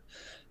striker,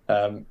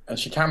 and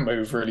she can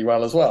move really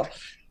well as well.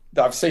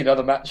 I've seen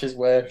other matches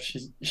where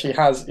she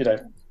has,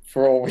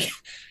 for all we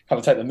kind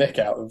of take the mick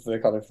out of the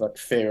kind of like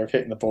fear of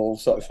hitting the ball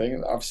sort of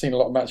thing, I've seen a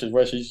lot of matches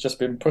where she's just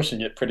been pushing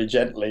it pretty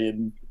gently,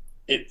 and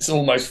it's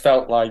almost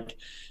felt like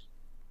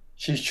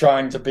she's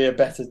trying to be a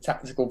better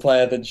tactical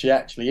player than she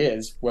actually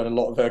is, when a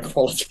lot of her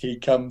quality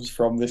comes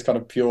from this kind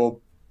of pure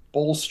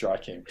ball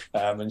striking.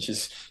 And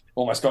she's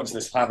almost got into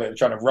this habit of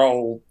trying to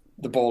roll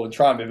the ball and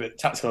try and be a bit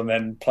tactical, and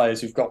then players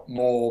who've got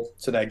more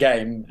to their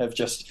game have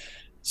just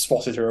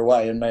swatted her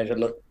away and made her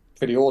look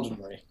pretty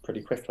ordinary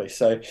pretty quickly.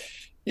 So,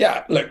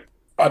 yeah, look,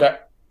 I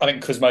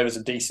think Kuzmova's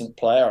a decent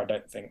player.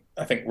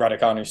 I think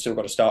Raducanu's still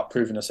got to start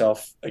proving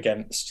herself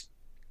against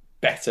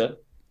better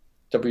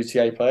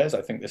WTA players.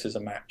 I think this is a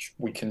match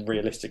we can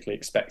realistically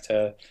expect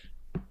her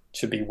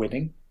to be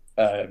winning.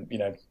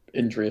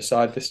 injury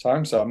aside this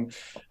time. So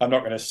I'm not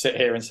going to sit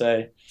here and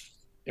say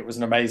it was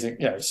an amazing,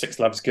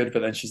 6-love's good,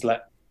 but then she's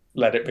let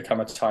it become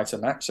a tighter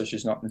match, so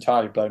she's not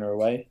entirely blown her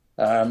away.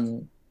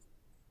 There's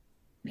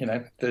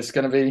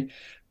going to be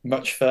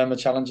much firmer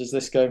challenges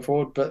this going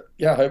forward, but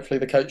yeah, hopefully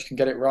the coach can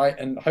get it right,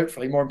 and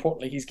hopefully, more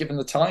importantly, he's given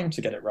the time to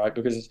get it right,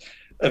 because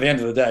at the end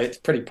of the day, it's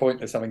pretty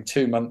pointless having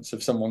 2 months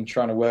of someone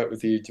trying to work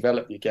with you,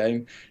 develop your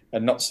game,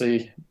 and not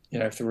see,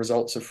 if the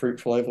results are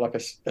fruitful over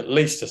at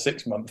least a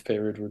 6-month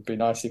period. Would be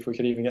nice if we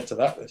could even get to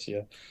that this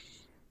year.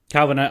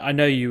 Calvin, I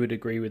know you would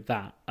agree with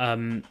that.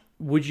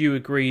 Would you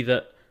agree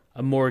that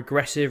a more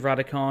aggressive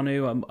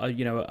Raducanu,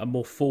 a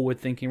more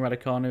forward-thinking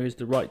Raducanu is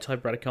the right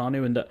type of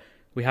Raducanu, and that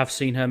we have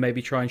seen her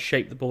maybe try and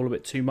shape the ball a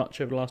bit too much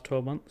over the last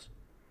 12 months?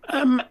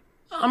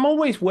 I'm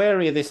always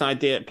wary of this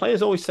idea.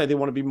 Players always say they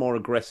want to be more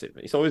aggressive.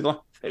 It's always like,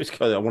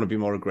 I want to be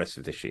more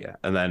aggressive this year.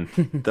 And then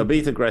they'll be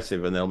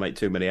aggressive and they'll make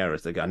too many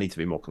errors. They go, I need to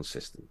be more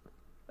consistent.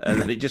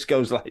 And then it just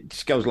goes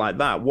like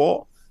that.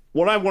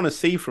 What I want to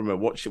see from her,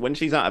 when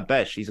she's at her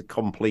best, she's a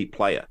complete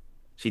player.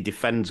 She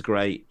defends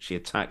great. She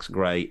attacks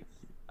great.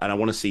 And I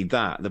want to see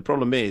that. The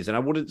problem is, and I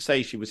wouldn't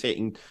say she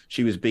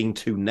was being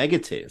too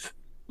negative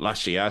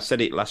last year. I said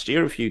it last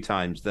year a few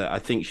times that I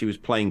think she was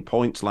playing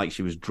points like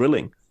she was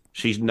drilling.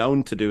 She's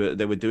known to do it.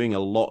 They were doing a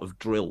lot of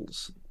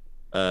drills,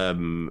 a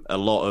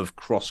lot of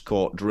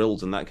cross-court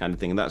drills and that kind of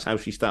thing. And that's how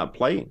she started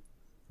playing.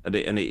 And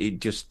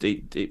it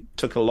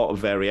took a lot of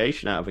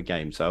variation out of a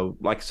game. So,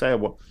 like I say,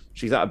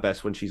 she's at her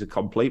best when she's a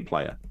complete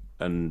player.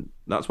 And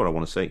that's what I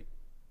want to see.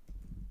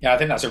 Yeah, I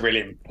think that's a really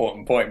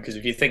important point, because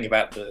if you think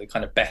about the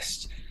kind of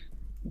best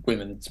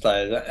women's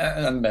players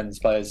and men's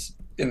players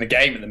in the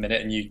game at the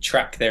minute, and you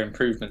track their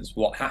improvements,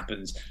 what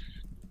happens,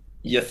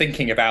 you're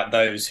thinking about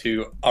those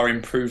who are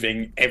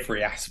improving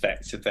every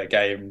aspect of their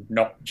game,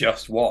 not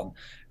just one.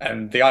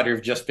 And the idea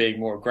of just being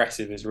more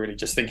aggressive is really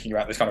just thinking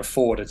about this kind of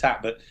forward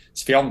attack. But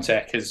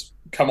Swiatek has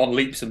come on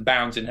leaps and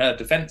bounds in her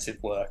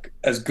defensive work,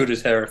 as good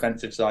as her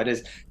offensive side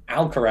is.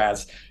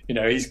 Alcaraz,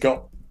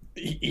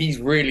 he's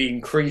really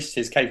increased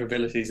his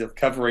capabilities of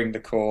covering the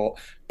court,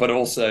 but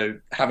also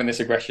having this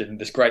aggression,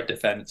 this great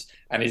defense,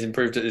 and he's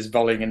improved at his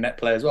volleying and net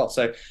play as well.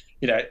 So,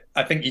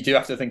 I think you do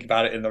have to think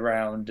about it in the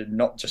round and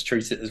not just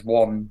treat it as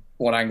one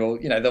angle.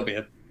 There'll be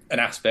an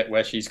aspect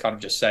where she's kind of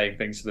just saying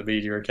things to the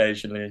media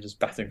occasionally and just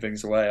batting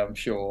things away, I'm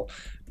sure.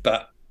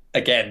 But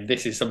again,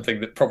 this is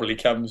something that probably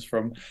comes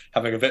from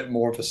having a bit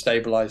more of a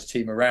stabilised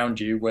team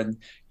around you, when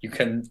you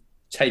can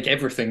take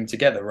everything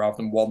together rather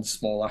than one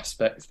small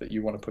aspect that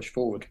you want to push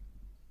forward.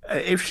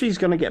 If she's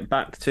going to get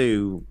back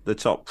to the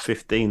top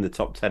 15, the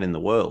top 10 in the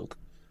world,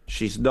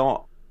 she's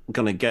not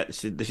going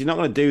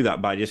to do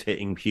that by just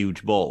hitting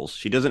huge balls.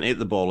 She doesn't hit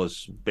the ball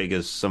as big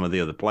as some of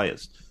the other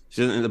players.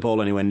 She doesn't hit the ball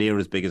anywhere near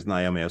as big as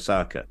Naomi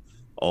Osaka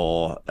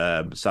or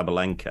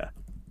Sabalenka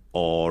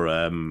or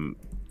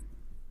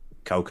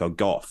Coco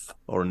Gauff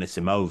or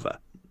Anisimova.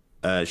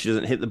 She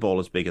doesn't hit the ball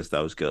as big as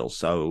those girls.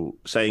 So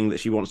saying that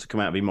she wants to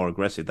come out and be more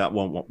aggressive, that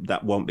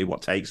won't be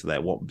what takes her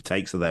there. What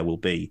takes her there will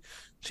be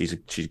she's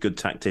a good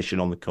tactician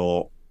on the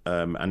court,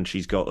 and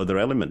she's got other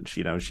elements.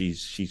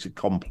 She's a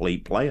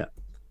complete player.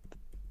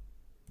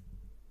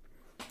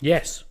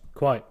 Yes,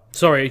 quite.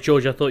 Sorry,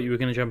 George, I thought you were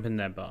going to jump in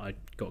there, but I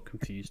got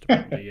confused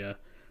about the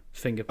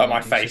finger pointing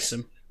my face.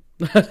 system.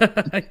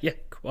 Yeah,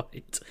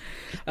 quite.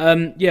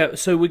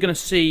 So we're going to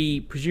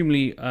see,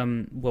 presumably,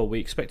 we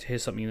expect to hear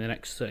something in the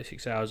next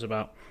 36 hours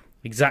about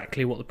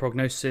exactly what the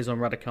prognosis is on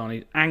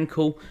Raducanu's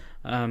ankle.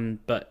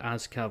 But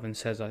as Calvin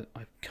says, I'm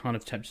kind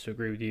of tempted to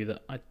agree with you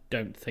that I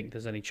don't think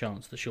there's any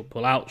chance that she'll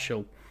pull out.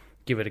 She'll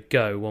give it a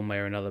go one way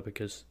or another,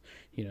 because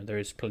there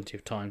is plenty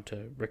of time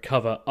to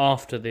recover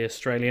after the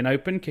Australian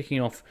Open, kicking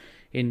off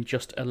in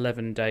just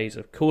 11 days,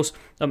 of course.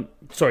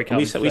 Sorry,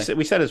 Calvin.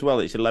 We said as well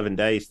it's 11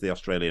 days to the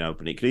Australian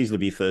Open. It could easily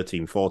be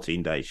 13,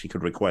 14 days. She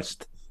could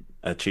request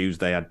a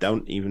Tuesday. I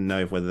don't even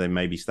know whether they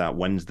maybe start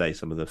Wednesday,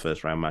 some of the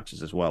first round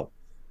matches as well.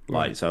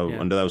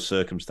 Under those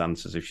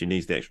circumstances, if she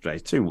needs the extra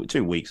days,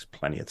 2 weeks,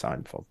 plenty of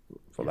time for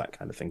that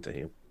kind of thing to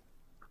heal.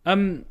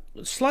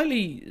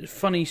 Slightly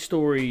funny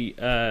story,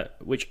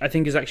 which I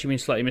think has actually been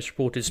slightly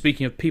misreported.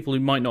 Speaking of people who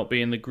might not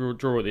be in the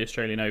draw at the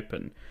Australian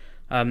Open,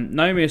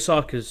 Naomi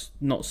Osaka's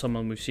not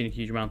someone we've seen a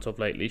huge amount of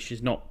lately.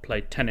 She's not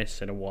played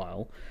tennis in a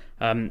while.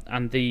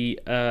 And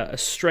the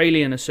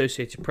Australian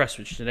Associated Press,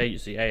 which is an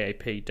agency,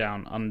 AAP,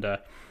 down under,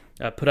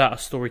 put out a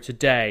story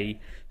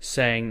today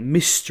saying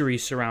mystery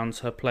surrounds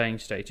her playing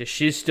status.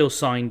 She's still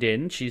signed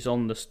in. She's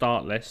on the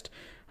start list,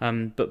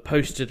 but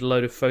posted a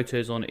load of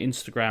photos on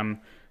Instagram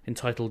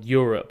entitled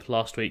Europe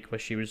last week, where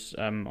she was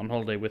on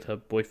holiday with her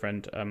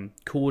boyfriend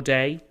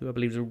Corday, who I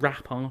believe is a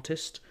rap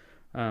artist,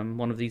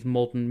 one of these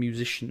modern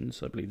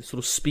musicians, I believe, sort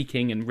of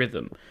speaking in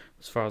rhythm,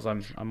 as far as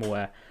I'm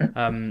aware.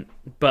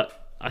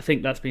 But I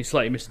think that's been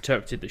slightly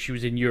misinterpreted, that she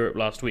was in Europe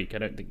last week. I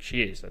don't think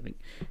she is. I think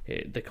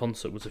the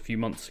concert was a few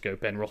months ago,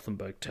 Ben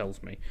Rothenberg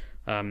tells me.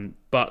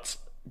 But,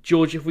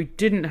 George, if we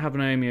didn't have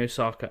Naomi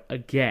Osaka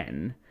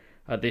again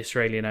at the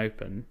Australian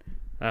Open,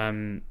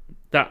 that'd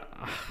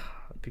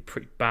be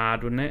pretty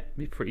bad, wouldn't it? It'd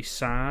be pretty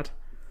sad.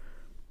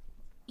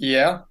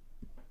 Yeah.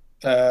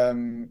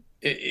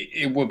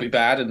 It would be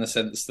bad in the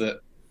sense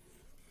that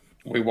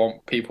we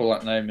want people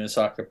like Naomi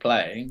Osaka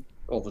playing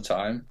all the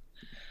time.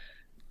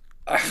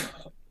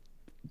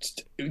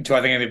 Do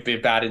I think it'd be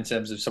bad in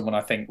terms of someone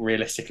I think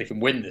realistically can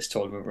win this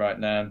tournament right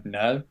now?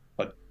 No.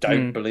 I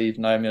don't believe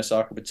Naomi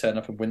Osaka would turn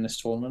up and win this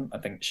tournament. I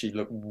think she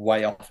looked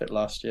way off it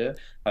last year.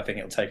 I think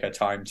it'll take her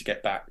time to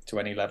get back to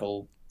any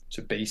level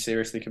to be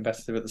seriously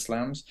competitive at the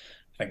Slams.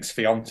 I think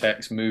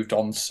Swiatek's moved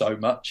on so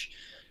much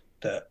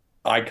that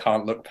I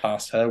can't look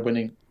past her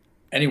winning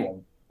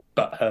anyone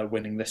but her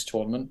winning this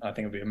tournament. I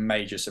think it'd be a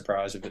major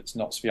surprise if it's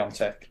not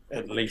Swiatek,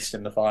 at least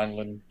in the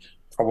final, and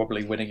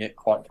probably winning it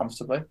quite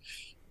comfortably.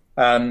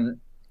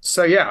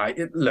 So yeah,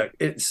 look,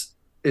 it's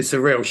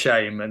a real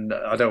shame, and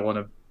I don't want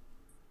to.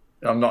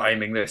 I'm not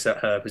aiming this at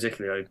her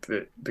particularly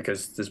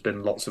because there's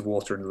been lots of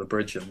water under the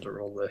bridge under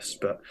all this,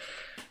 but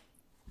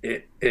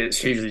it's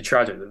hugely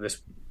tragic that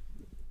this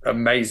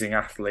amazing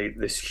athlete,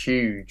 this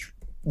huge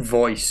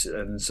voice,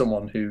 and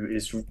someone who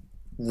is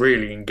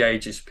really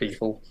engages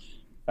people,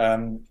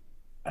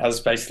 has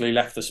basically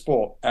left the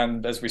sport.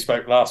 And as we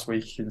spoke last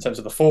week in terms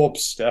of the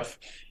Forbes stuff,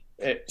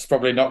 it's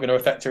probably not going to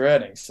affect her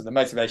earnings. So the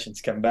motivation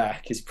to come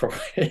back is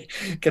probably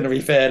going to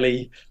be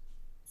fairly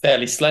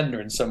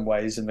slender in some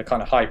ways, and the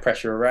kind of high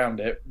pressure around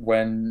it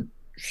when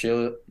she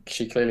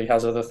clearly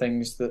has other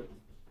things that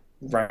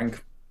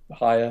rank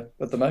higher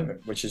at the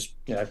moment, which is,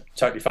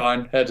 totally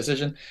fine, her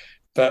decision.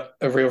 But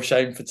a real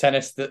shame for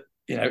tennis that,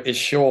 is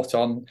short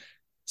on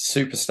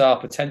superstar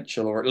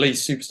potential, or at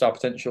least superstar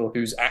potential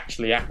who's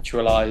actually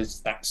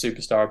actualized that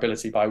superstar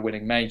ability by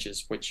winning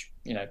majors, which,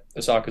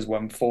 Osaka's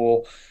won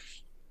 4.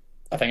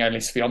 I think only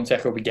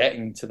Swiatek will be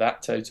getting to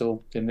that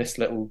total in this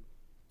little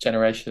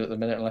generation at the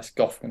minute, unless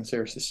Goff can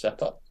seriously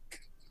step up.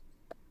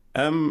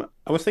 I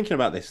was thinking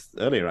about this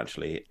earlier,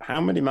 actually. How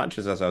many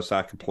matches has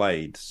Osaka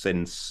played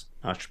since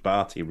Ash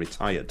Barty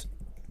retired?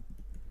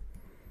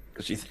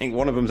 Because you think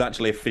one of them's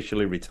actually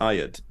officially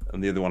retired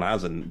and the other one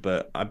hasn't,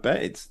 but I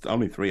bet it's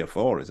only 3 or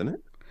 4, isn't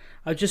it?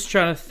 I'm just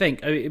trying to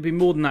think. It'd be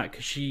more than that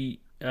because she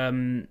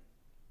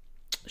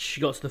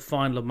got to the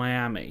final of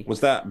Miami. Was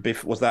that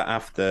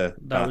after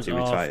Barty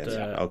retired?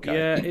 Okay.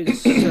 Yeah,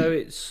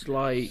 it's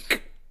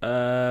like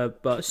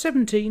but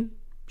 17.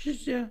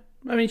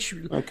 I mean,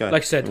 like I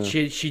said,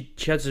 she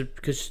has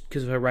because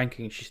of her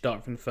ranking, she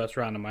started from the first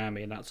round in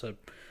Miami, and that's a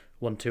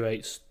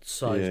 1-2-8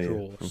 size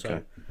draw.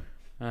 Okay.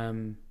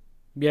 So,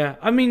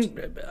 I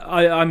mean,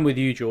 I'm with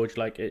you, George.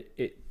 Like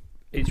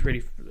it's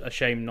really a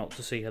shame not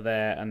to see her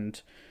there, and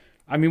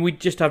I mean, we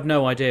just have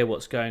no idea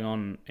what's going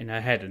on in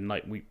her head, and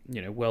like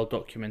well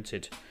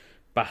documented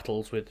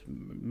battles with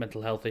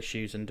mental health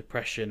issues and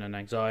depression and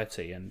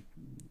anxiety, and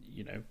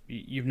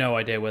you've no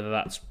idea whether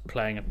that's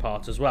playing a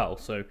part as well.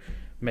 So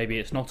maybe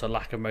it's not a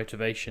lack of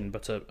motivation,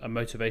 but a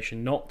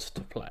motivation not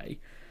to play.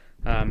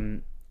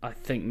 I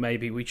think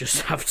maybe we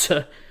just have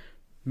to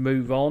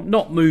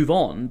not move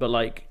on, but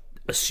like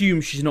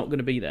assume she's not going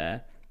to be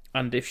there.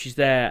 And if she's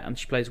there and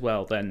she plays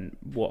well, then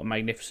what a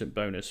magnificent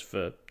bonus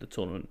for the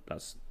tournament.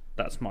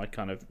 That's my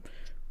kind of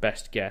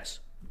best guess.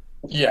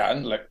 Yeah,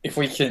 and look, if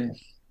we can,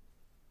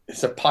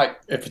 it's a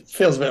pipe. If it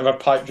feels a bit of a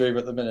pipe dream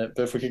at the minute,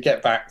 but if we could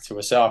get back to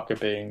Osaka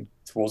being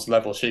towards the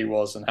level she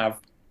was and have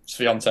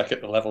Swiatek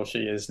at the level she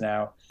is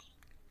now,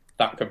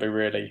 that could be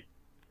really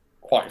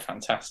quite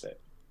fantastic,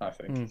 I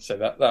think. So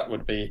that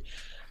would be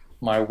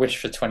my wish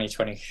for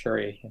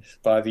 2023,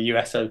 by the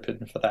US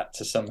Open, for that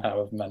to somehow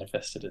have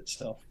manifested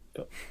itself.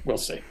 But we'll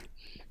see.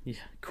 Yeah,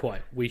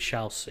 quite. We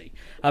shall see.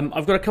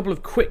 I've got a couple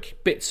of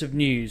quick bits of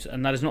news,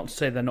 and that is not to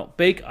say they're not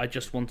big. I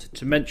just wanted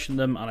to mention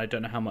them, and I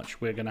don't know how much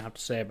we're going to have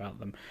to say about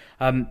them.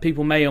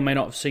 People may or may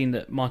not have seen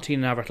that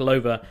Martina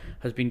Navratilova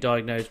has been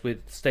diagnosed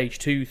with stage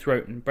 2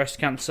 throat and breast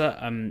cancer.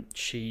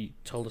 She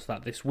told us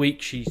that this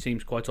week. She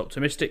seems quite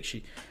optimistic.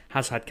 She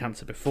has had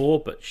cancer before,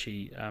 but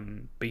she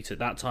beat it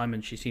that time,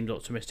 and she seems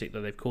optimistic that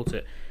they've caught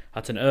it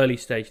at an early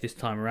stage this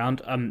time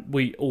around.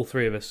 We, all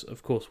three of us,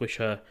 of course, wish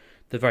her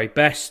the very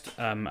best,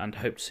 and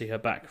hope to see her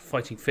back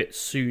fighting fit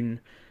soon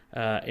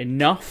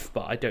enough,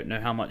 but I don't know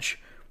how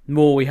much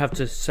more we have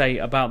to say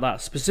about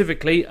that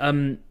specifically.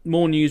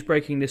 More news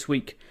breaking this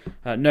week.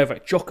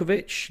 Novak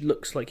Djokovic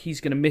looks like he's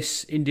going to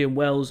miss Indian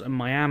Wells and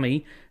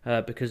Miami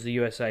because the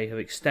USA have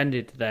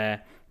extended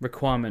their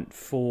requirement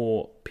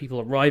for people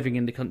arriving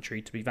in the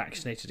country to be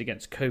vaccinated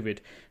against COVID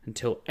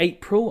until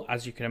April.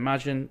 As you can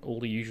imagine, all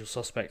the usual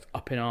suspects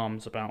up in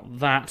arms about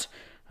that.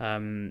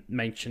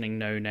 Mentioning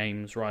no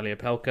names, Riley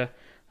Opelka,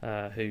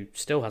 who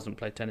still hasn't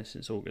played tennis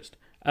since August.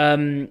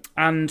 And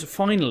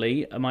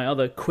finally, my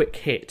other quick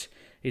hit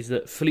is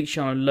that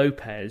Feliciano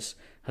Lopez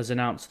has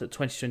announced that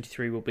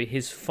 2023 will be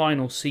his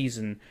final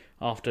season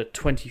after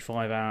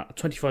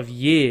 25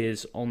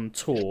 years on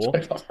tour.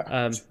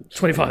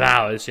 25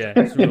 hours, yeah.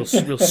 It's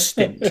a real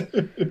stint.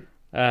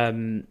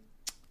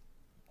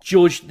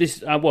 George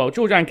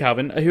and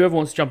Calvin, whoever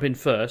wants to jump in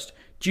first.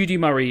 Judy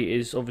Murray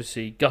is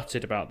obviously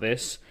gutted about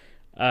this.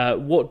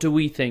 What do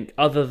we think,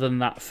 other than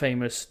that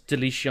famous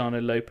Feliciano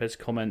Lopez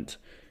comment,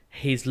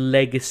 his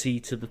legacy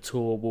to the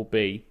tour will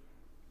be?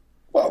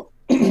 Well,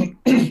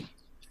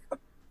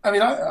 I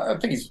mean, I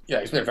think he's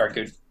been a very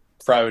good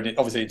pro, and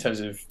obviously in terms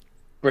of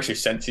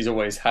British sense, he's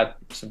always had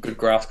some good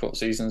grass court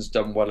seasons.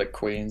 Done well at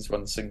Queens,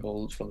 won the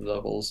singles, won the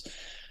doubles.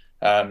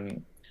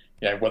 Won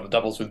the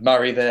doubles with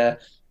Murray there.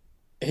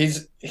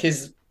 His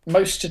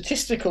most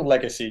statistical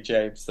legacy,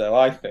 James, though,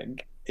 I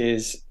think,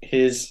 is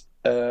his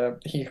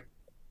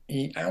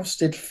he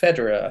ousted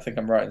Federer, I think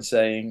I'm right in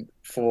saying,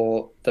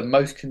 for the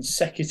most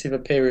consecutive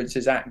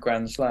appearances at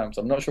Grand Slams.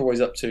 I'm not sure what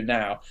he's up to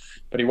now,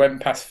 but he went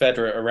past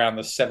Federer around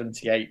the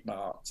 78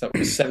 mark. So it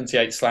was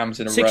 78 slams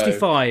in a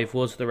 65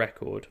 was the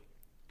record,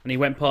 and he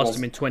went past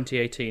him in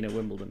 2018 at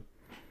Wimbledon.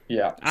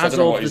 Yeah. As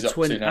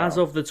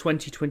of the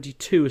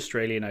 2022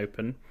 Australian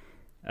Open,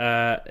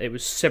 it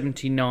was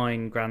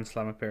 79 Grand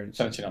Slam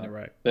appearances in a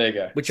row. There you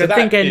go. Which I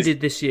think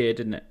ended this year,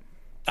 didn't it?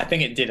 I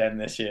think it did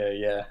end this year,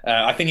 yeah.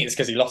 I think it's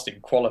because he lost in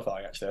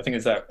qualifying, actually. I think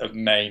it's a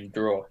main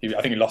draw.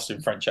 I think he lost in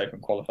French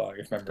Open qualifying,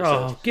 if memory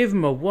serves. Give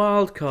him a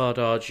wild card,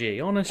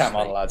 RG, honestly. Come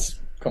on, lads.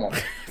 Come on.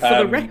 For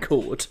the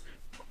record.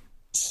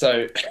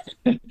 So,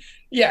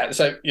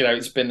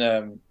 it's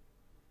been...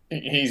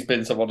 he's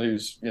been someone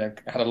who's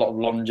had a lot of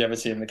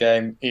longevity in the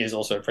game. He is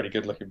also a pretty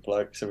good-looking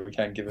bloke, so we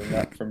can give him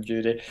that from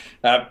Judy.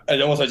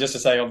 And also, just to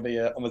say on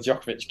the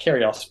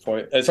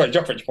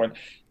Djokovic point,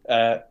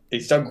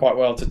 he's done quite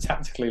well to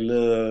tactically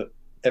lure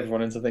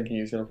everyone into thinking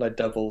he's going to play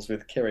doubles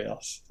with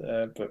Kyrgios,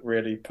 but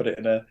really put it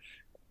in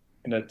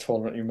a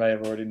tournament you may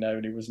have already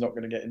known he was not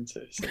going to get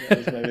into. So that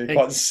was maybe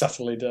quite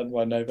subtly done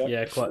by Novak.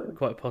 Yeah,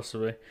 quite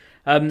possibly.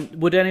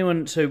 Would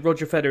anyone? So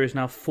Roger Federer is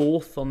now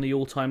 4th on the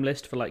all-time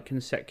list for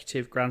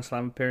consecutive Grand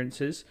Slam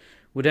appearances.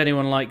 Would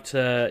anyone like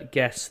to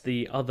guess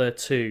the other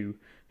two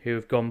who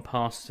have gone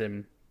past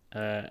him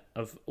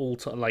of all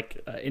time,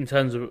 in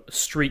terms of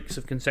streaks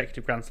of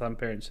consecutive Grand Slam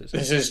appearances?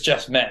 This is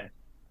just men.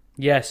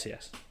 Yes.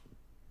 It's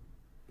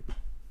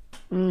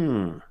a good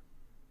One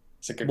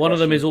question. of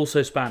them is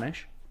also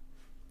Spanish.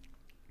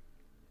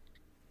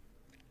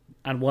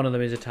 And one of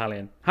them is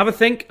Italian. Have a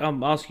think.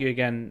 I'll ask you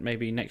again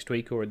maybe next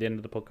week or at the end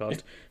of the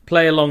podcast.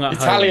 Play along at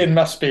home. Italian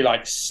must be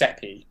like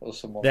Seppi or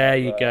someone. There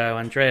you go.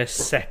 Andrea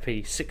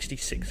Seppi,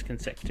 66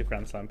 consecutive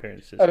Grand Slam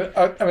appearances. I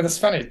mean, the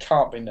Spaniard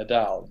can't be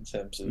Nadal in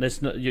terms of... Of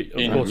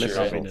course it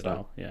can't be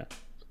Nadal. Yeah.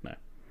 No.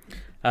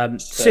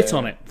 Sit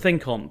on it.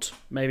 Think on it.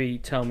 Maybe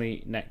tell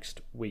me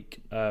next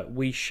week.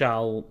 We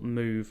shall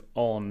move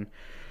on.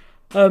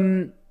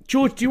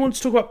 George, do you want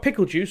to talk about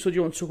pickle juice or do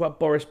you want to talk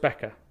about Boris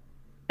Becker?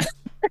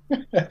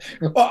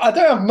 Well, I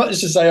don't have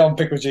much to say on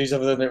pickle juice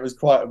other than it was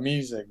quite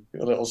amusing,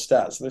 a little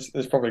stats. This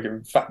probably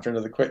going to factor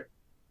into the quick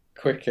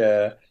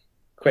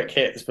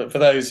hits. But for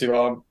those who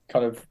aren't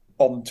kind of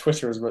on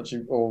Twitter as much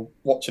or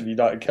watching the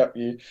United Cup,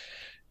 you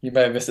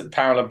may have missed that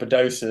Paola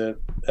Badosa.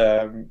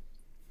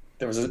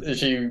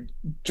 She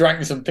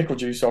drank some pickle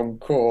juice on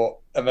court,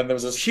 and then there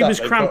was a stat she was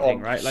cramping,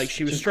 right?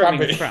 She was struggling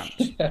with cramps.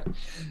 Yeah.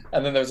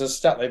 And then there was a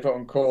stat they put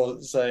on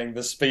court saying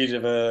the speed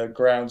of her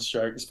ground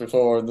strokes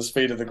before and the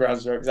speed of the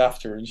ground strokes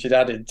after, and she'd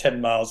added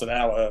 10 miles an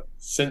hour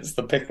since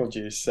the pickle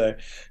juice. So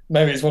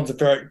maybe it's one to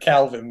throw at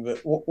Calvin that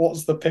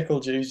what's the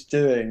pickle juice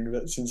doing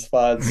that's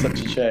inspired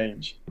such a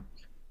change?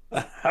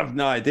 I have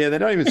no idea. They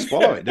don't even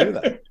swallow it, do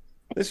they?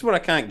 This is what I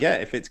can't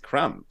get. If it's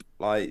cramp,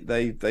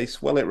 they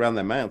swell it around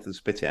their mouth and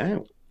spit it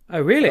out. Oh,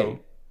 really?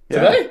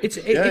 Yeah.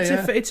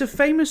 It's a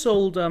famous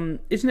old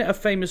isn't it a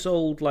famous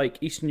old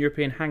Eastern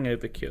European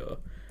hangover cure?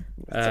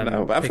 I don't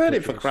know, but I've heard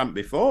it for cramp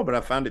before, but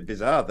I found it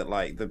bizarre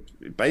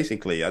that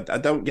basically I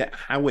don't get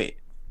how it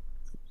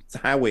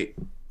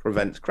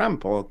prevents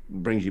cramp or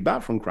brings you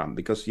back from cramp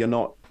because you're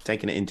not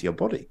taking it into your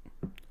body.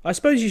 I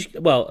suppose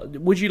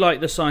would you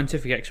like the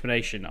scientific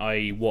explanation,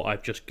 i.e. what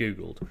I've just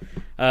Googled?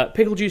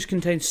 Pickle juice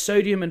contains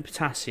sodium and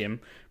potassium,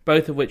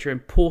 both of which are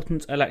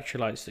important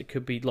electrolytes that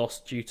could be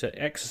lost due to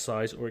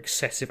exercise or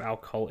excessive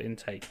alcohol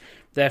intake.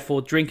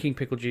 Therefore, drinking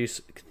pickle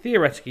juice could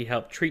theoretically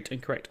help treat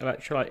and correct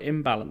electrolyte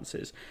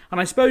imbalances.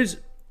 And I suppose,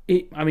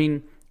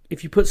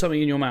 if you put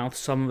something in your mouth,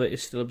 some of it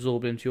is still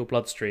absorbed into your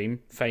bloodstream,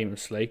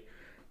 famously.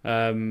 But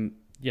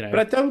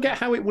I don't get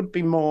how it would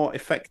be more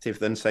effective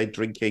than, say,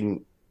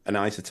 drinking an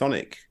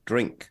isotonic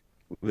drink,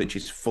 which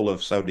is full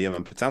of sodium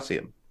and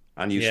potassium.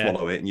 And you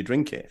swallow it and you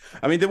drink it.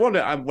 I mean, the one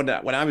when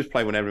I was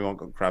playing, when everyone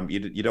got cramp,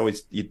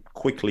 you'd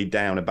quickly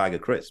down a bag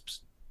of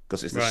crisps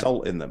because it's the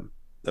salt in them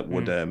that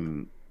would,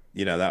 and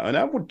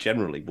I would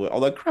generally.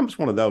 Although cramp's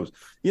one of those,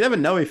 you never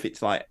know if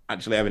it's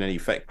actually having any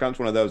effect. Cramp's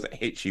one of those that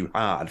hits you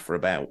hard for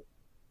about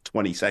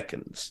 20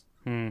 seconds,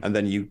 and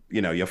then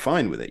you're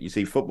fine with it. You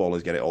see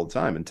footballers get it all the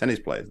time, and tennis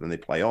players, then they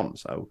play on.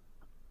 So,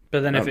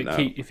 but then if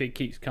it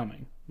keeps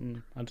coming,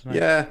 I don't know.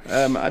 Yeah,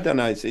 I don't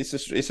know. It's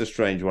a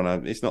strange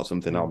one. It's not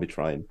something I'll be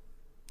trying.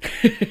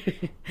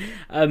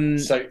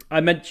 So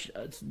I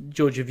mentioned,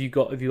 George, have you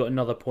got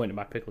another point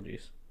about pickle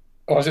juice?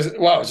 I was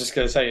just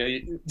going to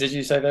say, did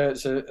you say that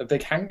it's a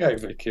big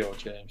hangover cure,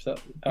 James? That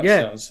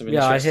sounds some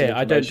interesting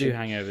I don't do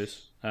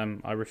hangovers.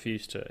 I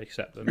refuse to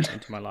accept them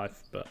into my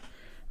life, but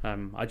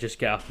I just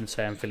get up and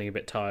say I'm feeling a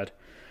bit tired.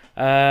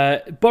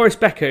 Boris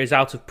Becker is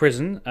out of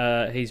prison.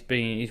 He's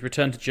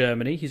returned to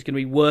Germany. He's going to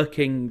be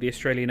working the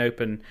Australian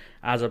Open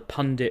as a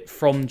pundit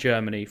from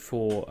Germany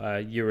for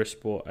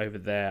Eurosport over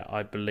there,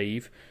 I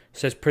believe.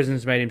 Says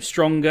prison's made him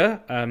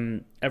stronger.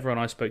 Everyone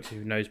I spoke to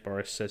who knows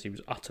Boris says he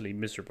was utterly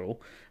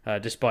miserable,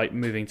 despite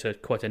moving to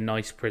quite a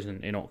nice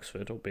prison in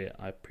Oxford, albeit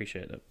I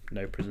appreciate that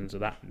no prisons are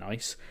that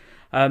nice.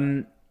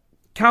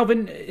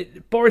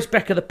 Calvin, Boris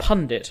Becker the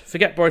pundit.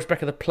 Forget Boris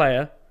Becker the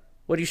player.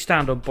 Where do you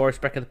stand on Boris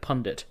Becker the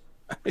pundit?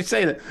 You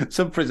say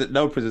that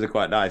no prisons are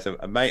quite nice.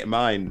 A mate of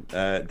mine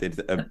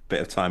did a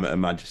bit of time at Her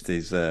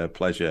Majesty's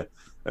pleasure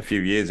a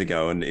few years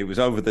ago, and it was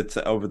over the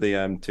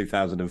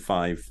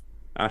 2005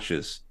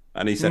 Ashes,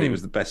 and he said it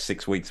was the best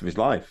 6 weeks of his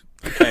life.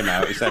 He came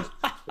out. He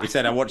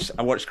said I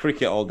watched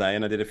cricket all day,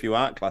 and I did a few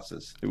art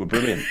classes. They were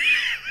brilliant.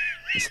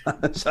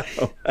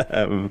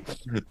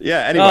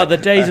 Yeah. Anyway, the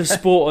days of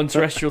sport on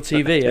terrestrial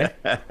TV.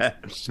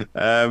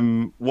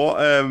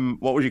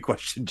 What was your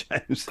question,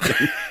 James?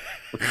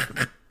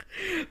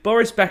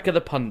 Boris Becker,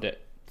 the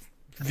pundit.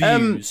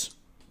 Views.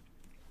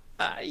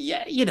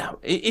 Yeah,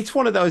 it's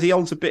one of those. He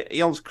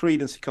holds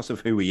credence because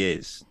of who he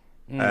is.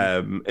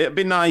 It'd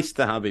be nice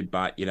to have him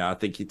back. I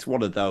think it's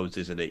one of those,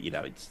 isn't it?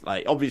 It's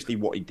like obviously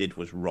what he did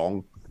was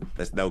wrong.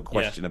 There's no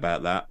question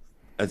about that.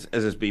 As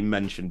has been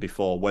mentioned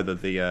before, whether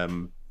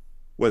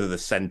the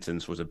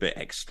sentence was a bit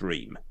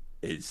extreme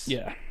is,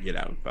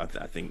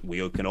 I think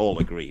we can all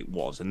agree it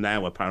was. And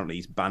now apparently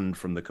he's banned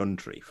from the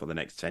country for the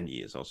next 10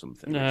 years or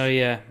something. Oh,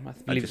 yeah.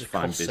 I just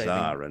find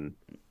bizarre. And,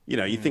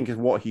 you think of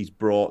what he's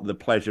brought, the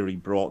pleasure he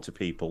brought to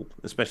people,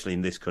 especially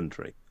in this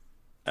country.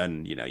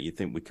 And, you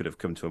think we could have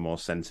come to a more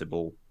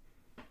sensible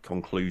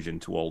conclusion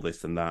to all this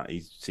than that.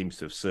 He seems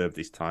to have served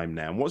his time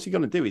now. And what's he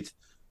going to do? It's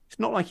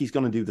not like he's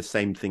going to do the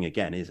same thing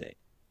again, is it?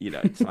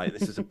 It's like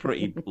this is a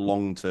pretty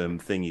long-term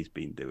thing he's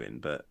been doing,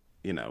 but,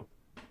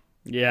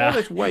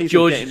 Yeah,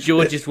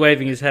 George is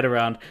waving his head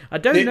around. I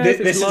don't know if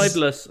it's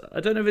libelous. I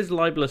don't know if it's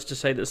libelous to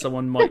say that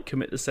someone might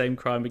commit the same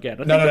crime again.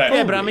 No.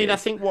 Yeah, but I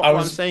think what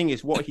I'm saying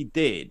is what he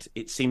did,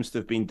 it seems to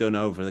have been done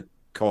over the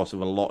course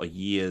of a lot of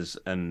years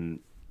and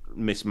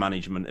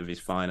mismanagement of his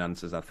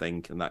finances, I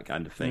think, and that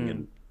kind of thing.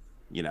 And,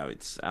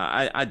 it's...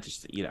 I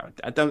just,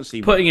 I don't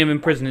see... Putting him in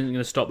prison isn't going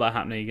to stop that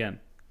happening again.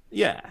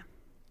 Yeah.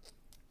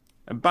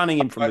 And banning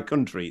him from the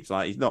country, it's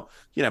like he's not,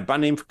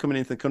 banning him from coming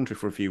into the country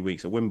for a few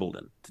weeks at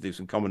Wimbledon to do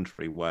some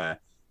commentary where,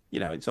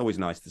 it's always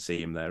nice to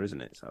see him there,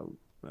 isn't it? So,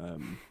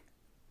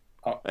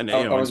 I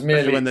was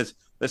merely... when there's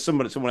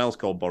someone else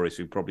called Boris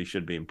who probably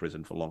should be in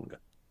prison for longer.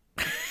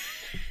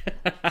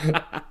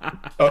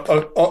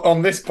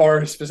 On this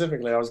Boris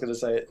specifically, I was going to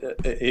say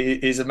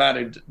he's a man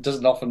who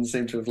doesn't often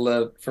seem to have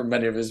learned from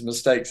many of his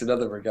mistakes in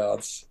other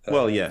regards.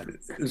 Well, yeah,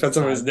 that's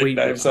some of his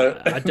nicknames. So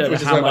I don't know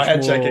how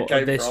much more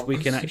of this we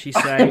can actually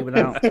say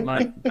without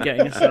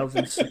getting ourselves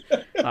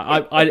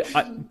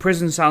into.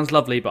 Prison sounds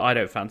lovely, but I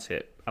don't fancy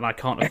it, and I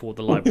can't afford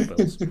the libel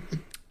bills.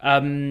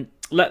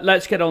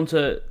 Let's get on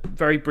to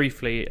very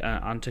briefly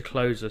and to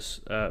close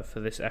us for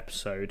this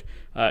episode.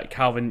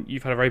 Calvin,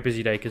 you've had a very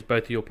busy day because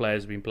both of your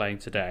players have been playing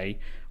today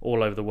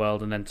all over the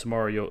world, and then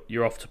tomorrow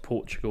you're off to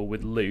Portugal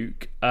with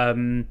Luke.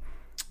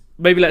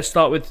 Maybe let's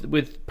start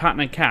with Pat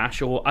and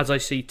Cash, or as I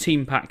see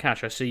Team Pat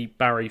Cash, I see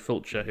Barry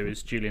Fulcher, who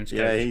is Julian's coach.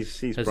 Yeah,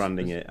 he's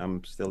branding it.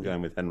 I'm still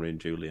going with Henry and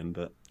Julian,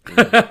 but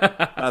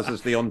as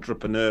is the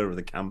entrepreneur of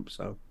the camp,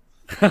 so.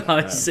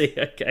 I see.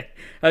 Okay,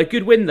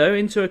 good win though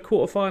into a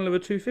quarter-final of a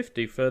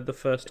 250 for the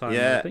first time.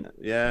 I think.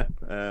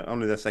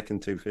 Only their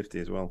second 250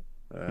 as well.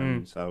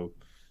 So,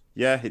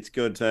 yeah, it's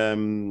good.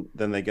 Then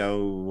they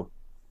go.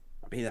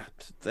 I mean,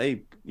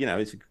 they've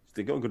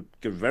got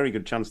a very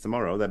good chance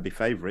tomorrow. They'd be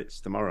favourites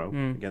tomorrow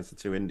against the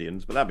two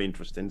Indians, but that'd be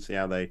interesting. See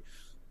how they.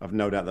 I've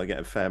no doubt they'll get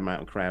a fair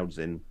amount of crowds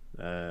in.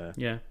 At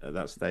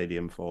that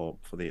stadium to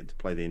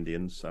play the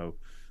Indians. So.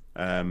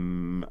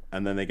 And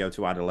then they go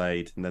to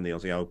Adelaide and then the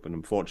Aussie Open.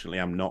 Unfortunately,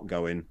 I'm not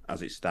going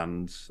as it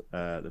stands.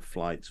 The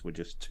flights were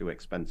just too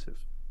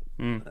expensive.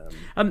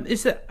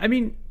 Is that? I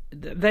mean,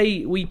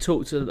 we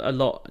talked a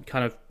lot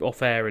kind of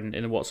off air in the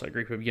WhatsApp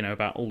group of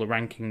about all the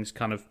rankings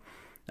kind of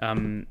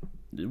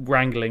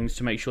wranglings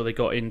to make sure they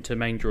got into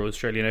main draw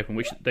Australian Open,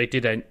 which they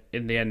did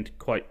in the end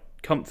quite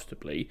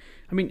comfortably.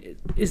 I mean,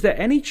 is there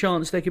any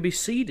chance they could be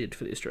seeded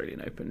for the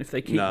Australian Open if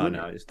they keep winning?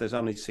 No. There's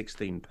only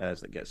 16 pairs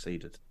that get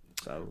seeded.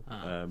 So,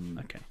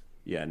 okay.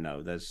 Yeah,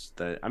 no,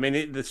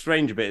 the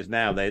strange bit is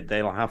now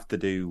they'll have to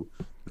do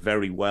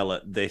very well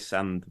at this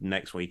and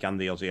next week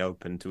and the Aussie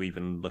Open to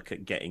even look at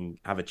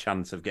have a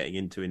chance of getting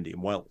into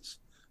Indian Wells.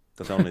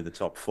 There's only the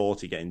top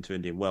 40 get into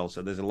Indian Wells.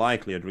 So there's a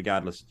likelihood,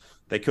 regardless,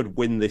 they could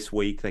win this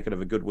week, they could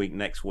have a good week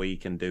next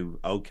week and do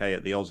okay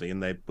at the Aussie,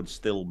 and they would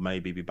still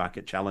maybe be back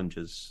at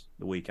Challengers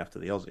the week after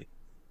the Aussie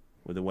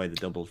with the way the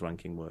doubles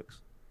ranking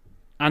works.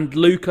 And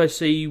Luke, I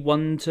see,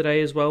 won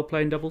today as well,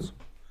 playing doubles.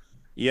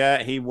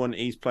 Yeah, he won.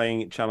 He's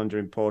playing Challenger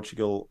in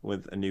Portugal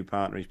with a new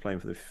partner. He's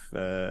playing for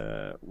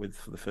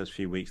the first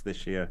few weeks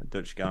this year. A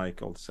Dutch guy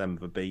called Sem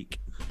Verbeek.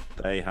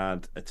 They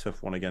had a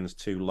tough one against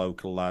two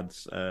local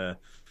lads.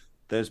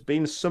 there's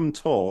been some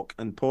talk,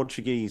 and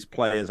Portuguese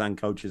players and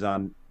coaches are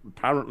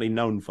apparently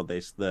known for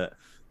this, that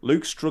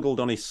Luke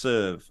struggled on his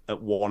serve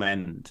at one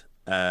end.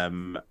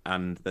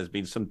 And there's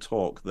been some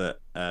talk that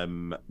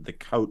the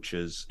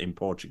coaches in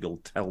Portugal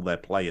tell their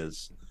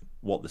players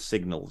what the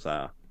signals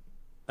are,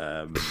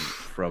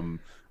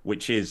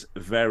 which is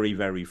very,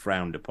 very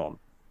frowned upon.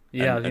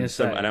 Yeah,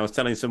 and I was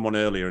telling someone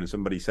earlier, and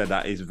somebody said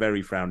that is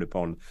very frowned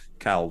upon.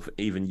 Calv,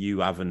 even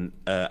you haven't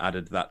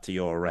added that to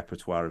your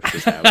repertoire of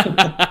shit out.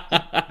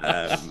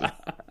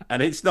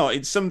 And it's not.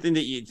 It's something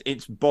that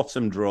it's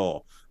bottom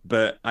drawer.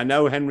 But I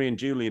know Henry and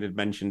Julian had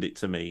mentioned it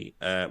to me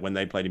when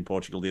they played in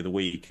Portugal the other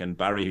week, and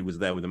Barry, who was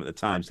there with them at the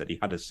time, said he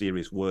had a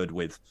serious word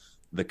with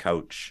the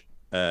coach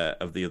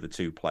of the other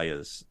two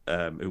players,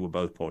 who were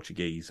both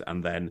Portuguese.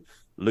 And then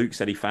Luke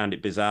said he found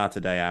it bizarre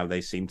today how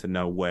they seemed to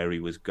know where he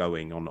was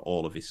going on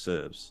all of his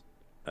serves.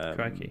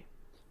 Crikey.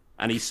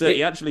 And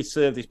he actually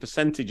served, his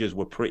percentages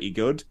were pretty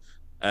good,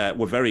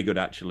 were very good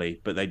actually,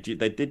 but they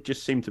did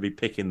just seem to be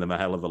picking them a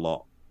hell of a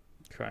lot.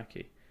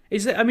 Crikey.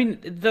 Is it? I mean,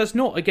 that's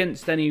not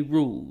against any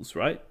rules,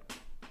 right?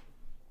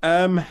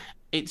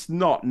 It's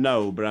not,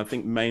 no, but I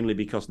think mainly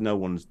because no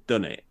one's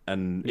done it,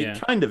 and it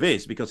kind of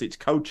is because it's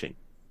coaching.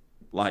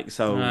 Like,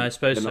 so I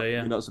suppose so.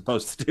 Yeah, you're not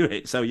supposed to do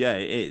it, so yeah,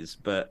 it is.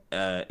 But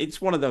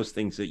it's one of those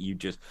things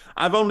that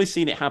I've only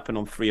seen it happen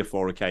on 3 or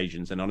 4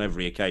 occasions, and on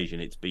every occasion,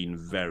 it's been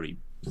very,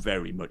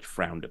 very much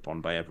frowned upon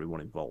by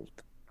everyone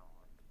involved.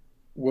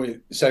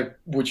 So,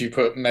 would you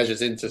put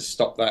measures in to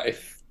stop that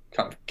if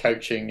kind of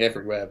coaching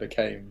everywhere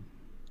became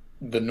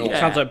the norm? Yeah.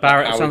 Sounds like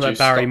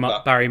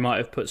Barry might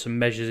have put some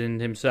measures in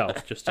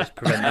himself just to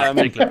prevent that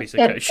particular piece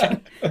of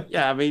coaching.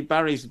 Yeah, I mean,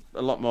 Barry's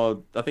a lot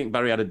more. I think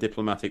Barry had a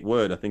diplomatic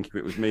word. I think if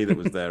it was me that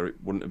was there, it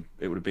would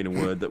have been a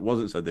word that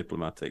wasn't so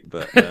diplomatic.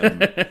 But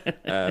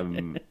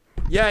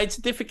yeah, it's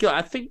difficult.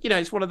 I think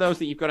it's one of those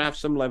that you've got to have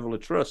some level of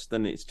trust,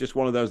 and it's just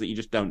one of those that you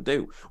just don't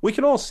do. We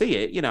can all see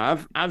it.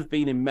 I've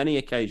been in many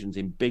occasions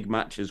in big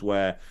matches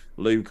where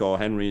Luke or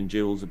Henry and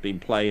Jules have been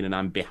playing, and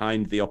I'm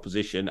behind the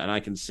opposition, and I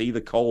can see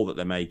the call that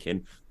they're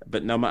making.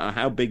 But no matter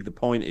how big the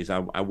point is, I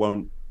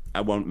won't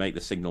make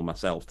the signal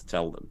myself to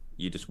tell them.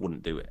 You just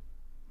wouldn't do it.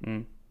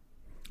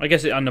 I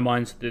guess it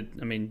undermines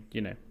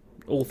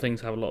all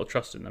things have a lot of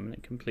trust in them, and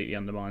it completely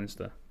undermines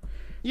the.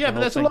 Yeah,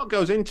 but there's a lot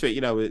goes into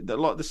it. A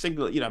lot of the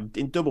signal.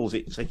 In doubles,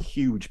 it's a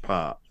huge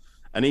part,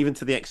 and even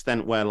to the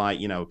extent where,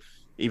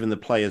 even the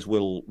players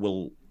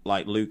will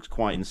like Luke's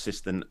quite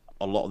insistent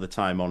a lot of the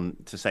time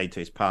to say to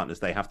his partners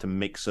they have to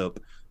mix up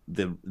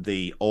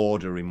the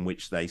order in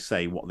which they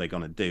say what they're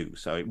going to do.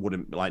 So it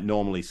wouldn't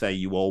normally say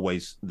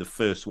the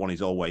first one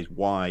is always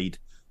wide,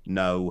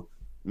 no,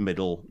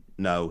 middle,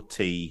 no,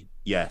 T,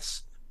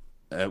 yes.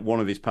 One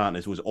of his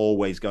partners was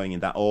always going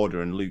in that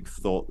order, and Luke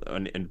thought,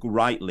 and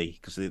rightly,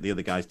 because the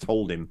other guys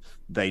told him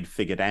they'd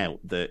figured out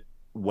that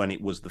when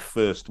it was the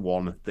first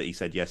one that he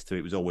said yes to,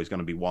 it was always going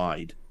to be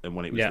wide, and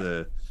when it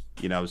was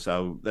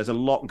so there's a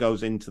lot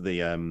goes into the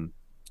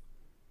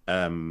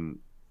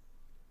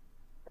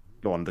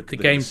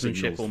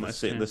gamesmanship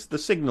almost. The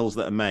signals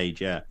that are made,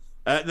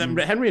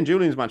 Henry and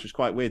Julian's match was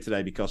quite weird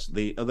today because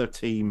the other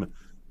team,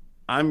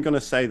 I'm going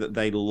to say that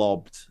they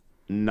lobbed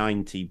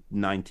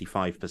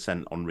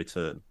 95% on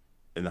return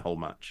in the whole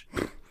match.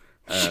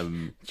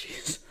 And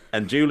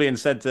Julian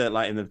said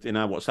in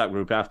our WhatsApp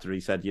group after, he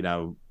said,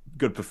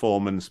 good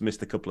performance,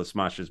 missed a couple of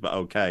smashes, but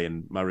okay.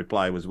 And my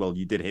reply was, well,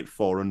 you did hit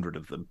 400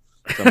 of them,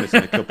 so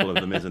missing a couple of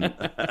them isn't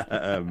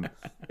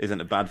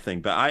a bad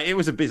thing. But it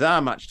was a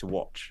bizarre match to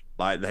watch.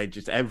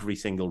 Every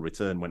single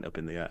return went up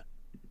in the air.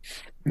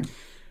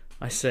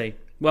 I see.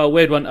 Well,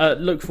 weird one.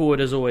 Look forward,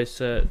 as always,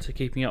 to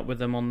keeping up with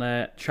them on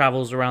their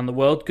travels around the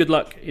world. Good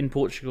luck in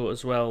Portugal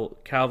as well,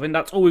 Calvin.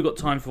 That's all we've got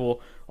time for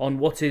on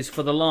what is,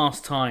 for the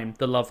last time,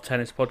 the Love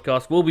Tennis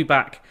podcast. We'll be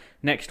back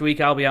next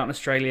week. I'll be out in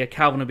Australia.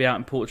 Calvin will be out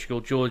in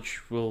Portugal.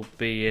 George will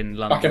be in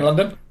London. Back in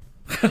London?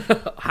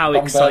 How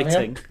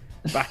exciting.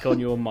 Back on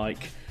your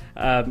mic.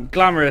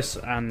 Glamorous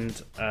and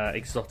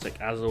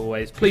exotic, as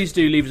always. Please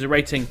do leave us a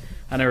rating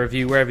and a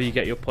review wherever you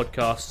get your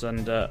podcasts.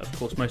 And, of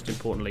course, most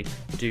importantly,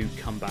 do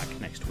come back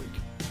next week.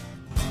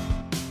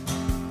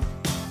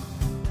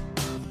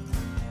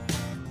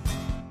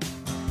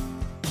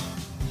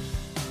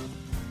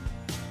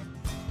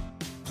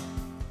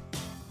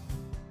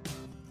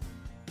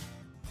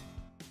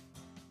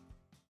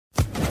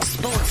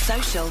 Sports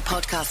Social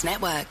Podcast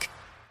Network.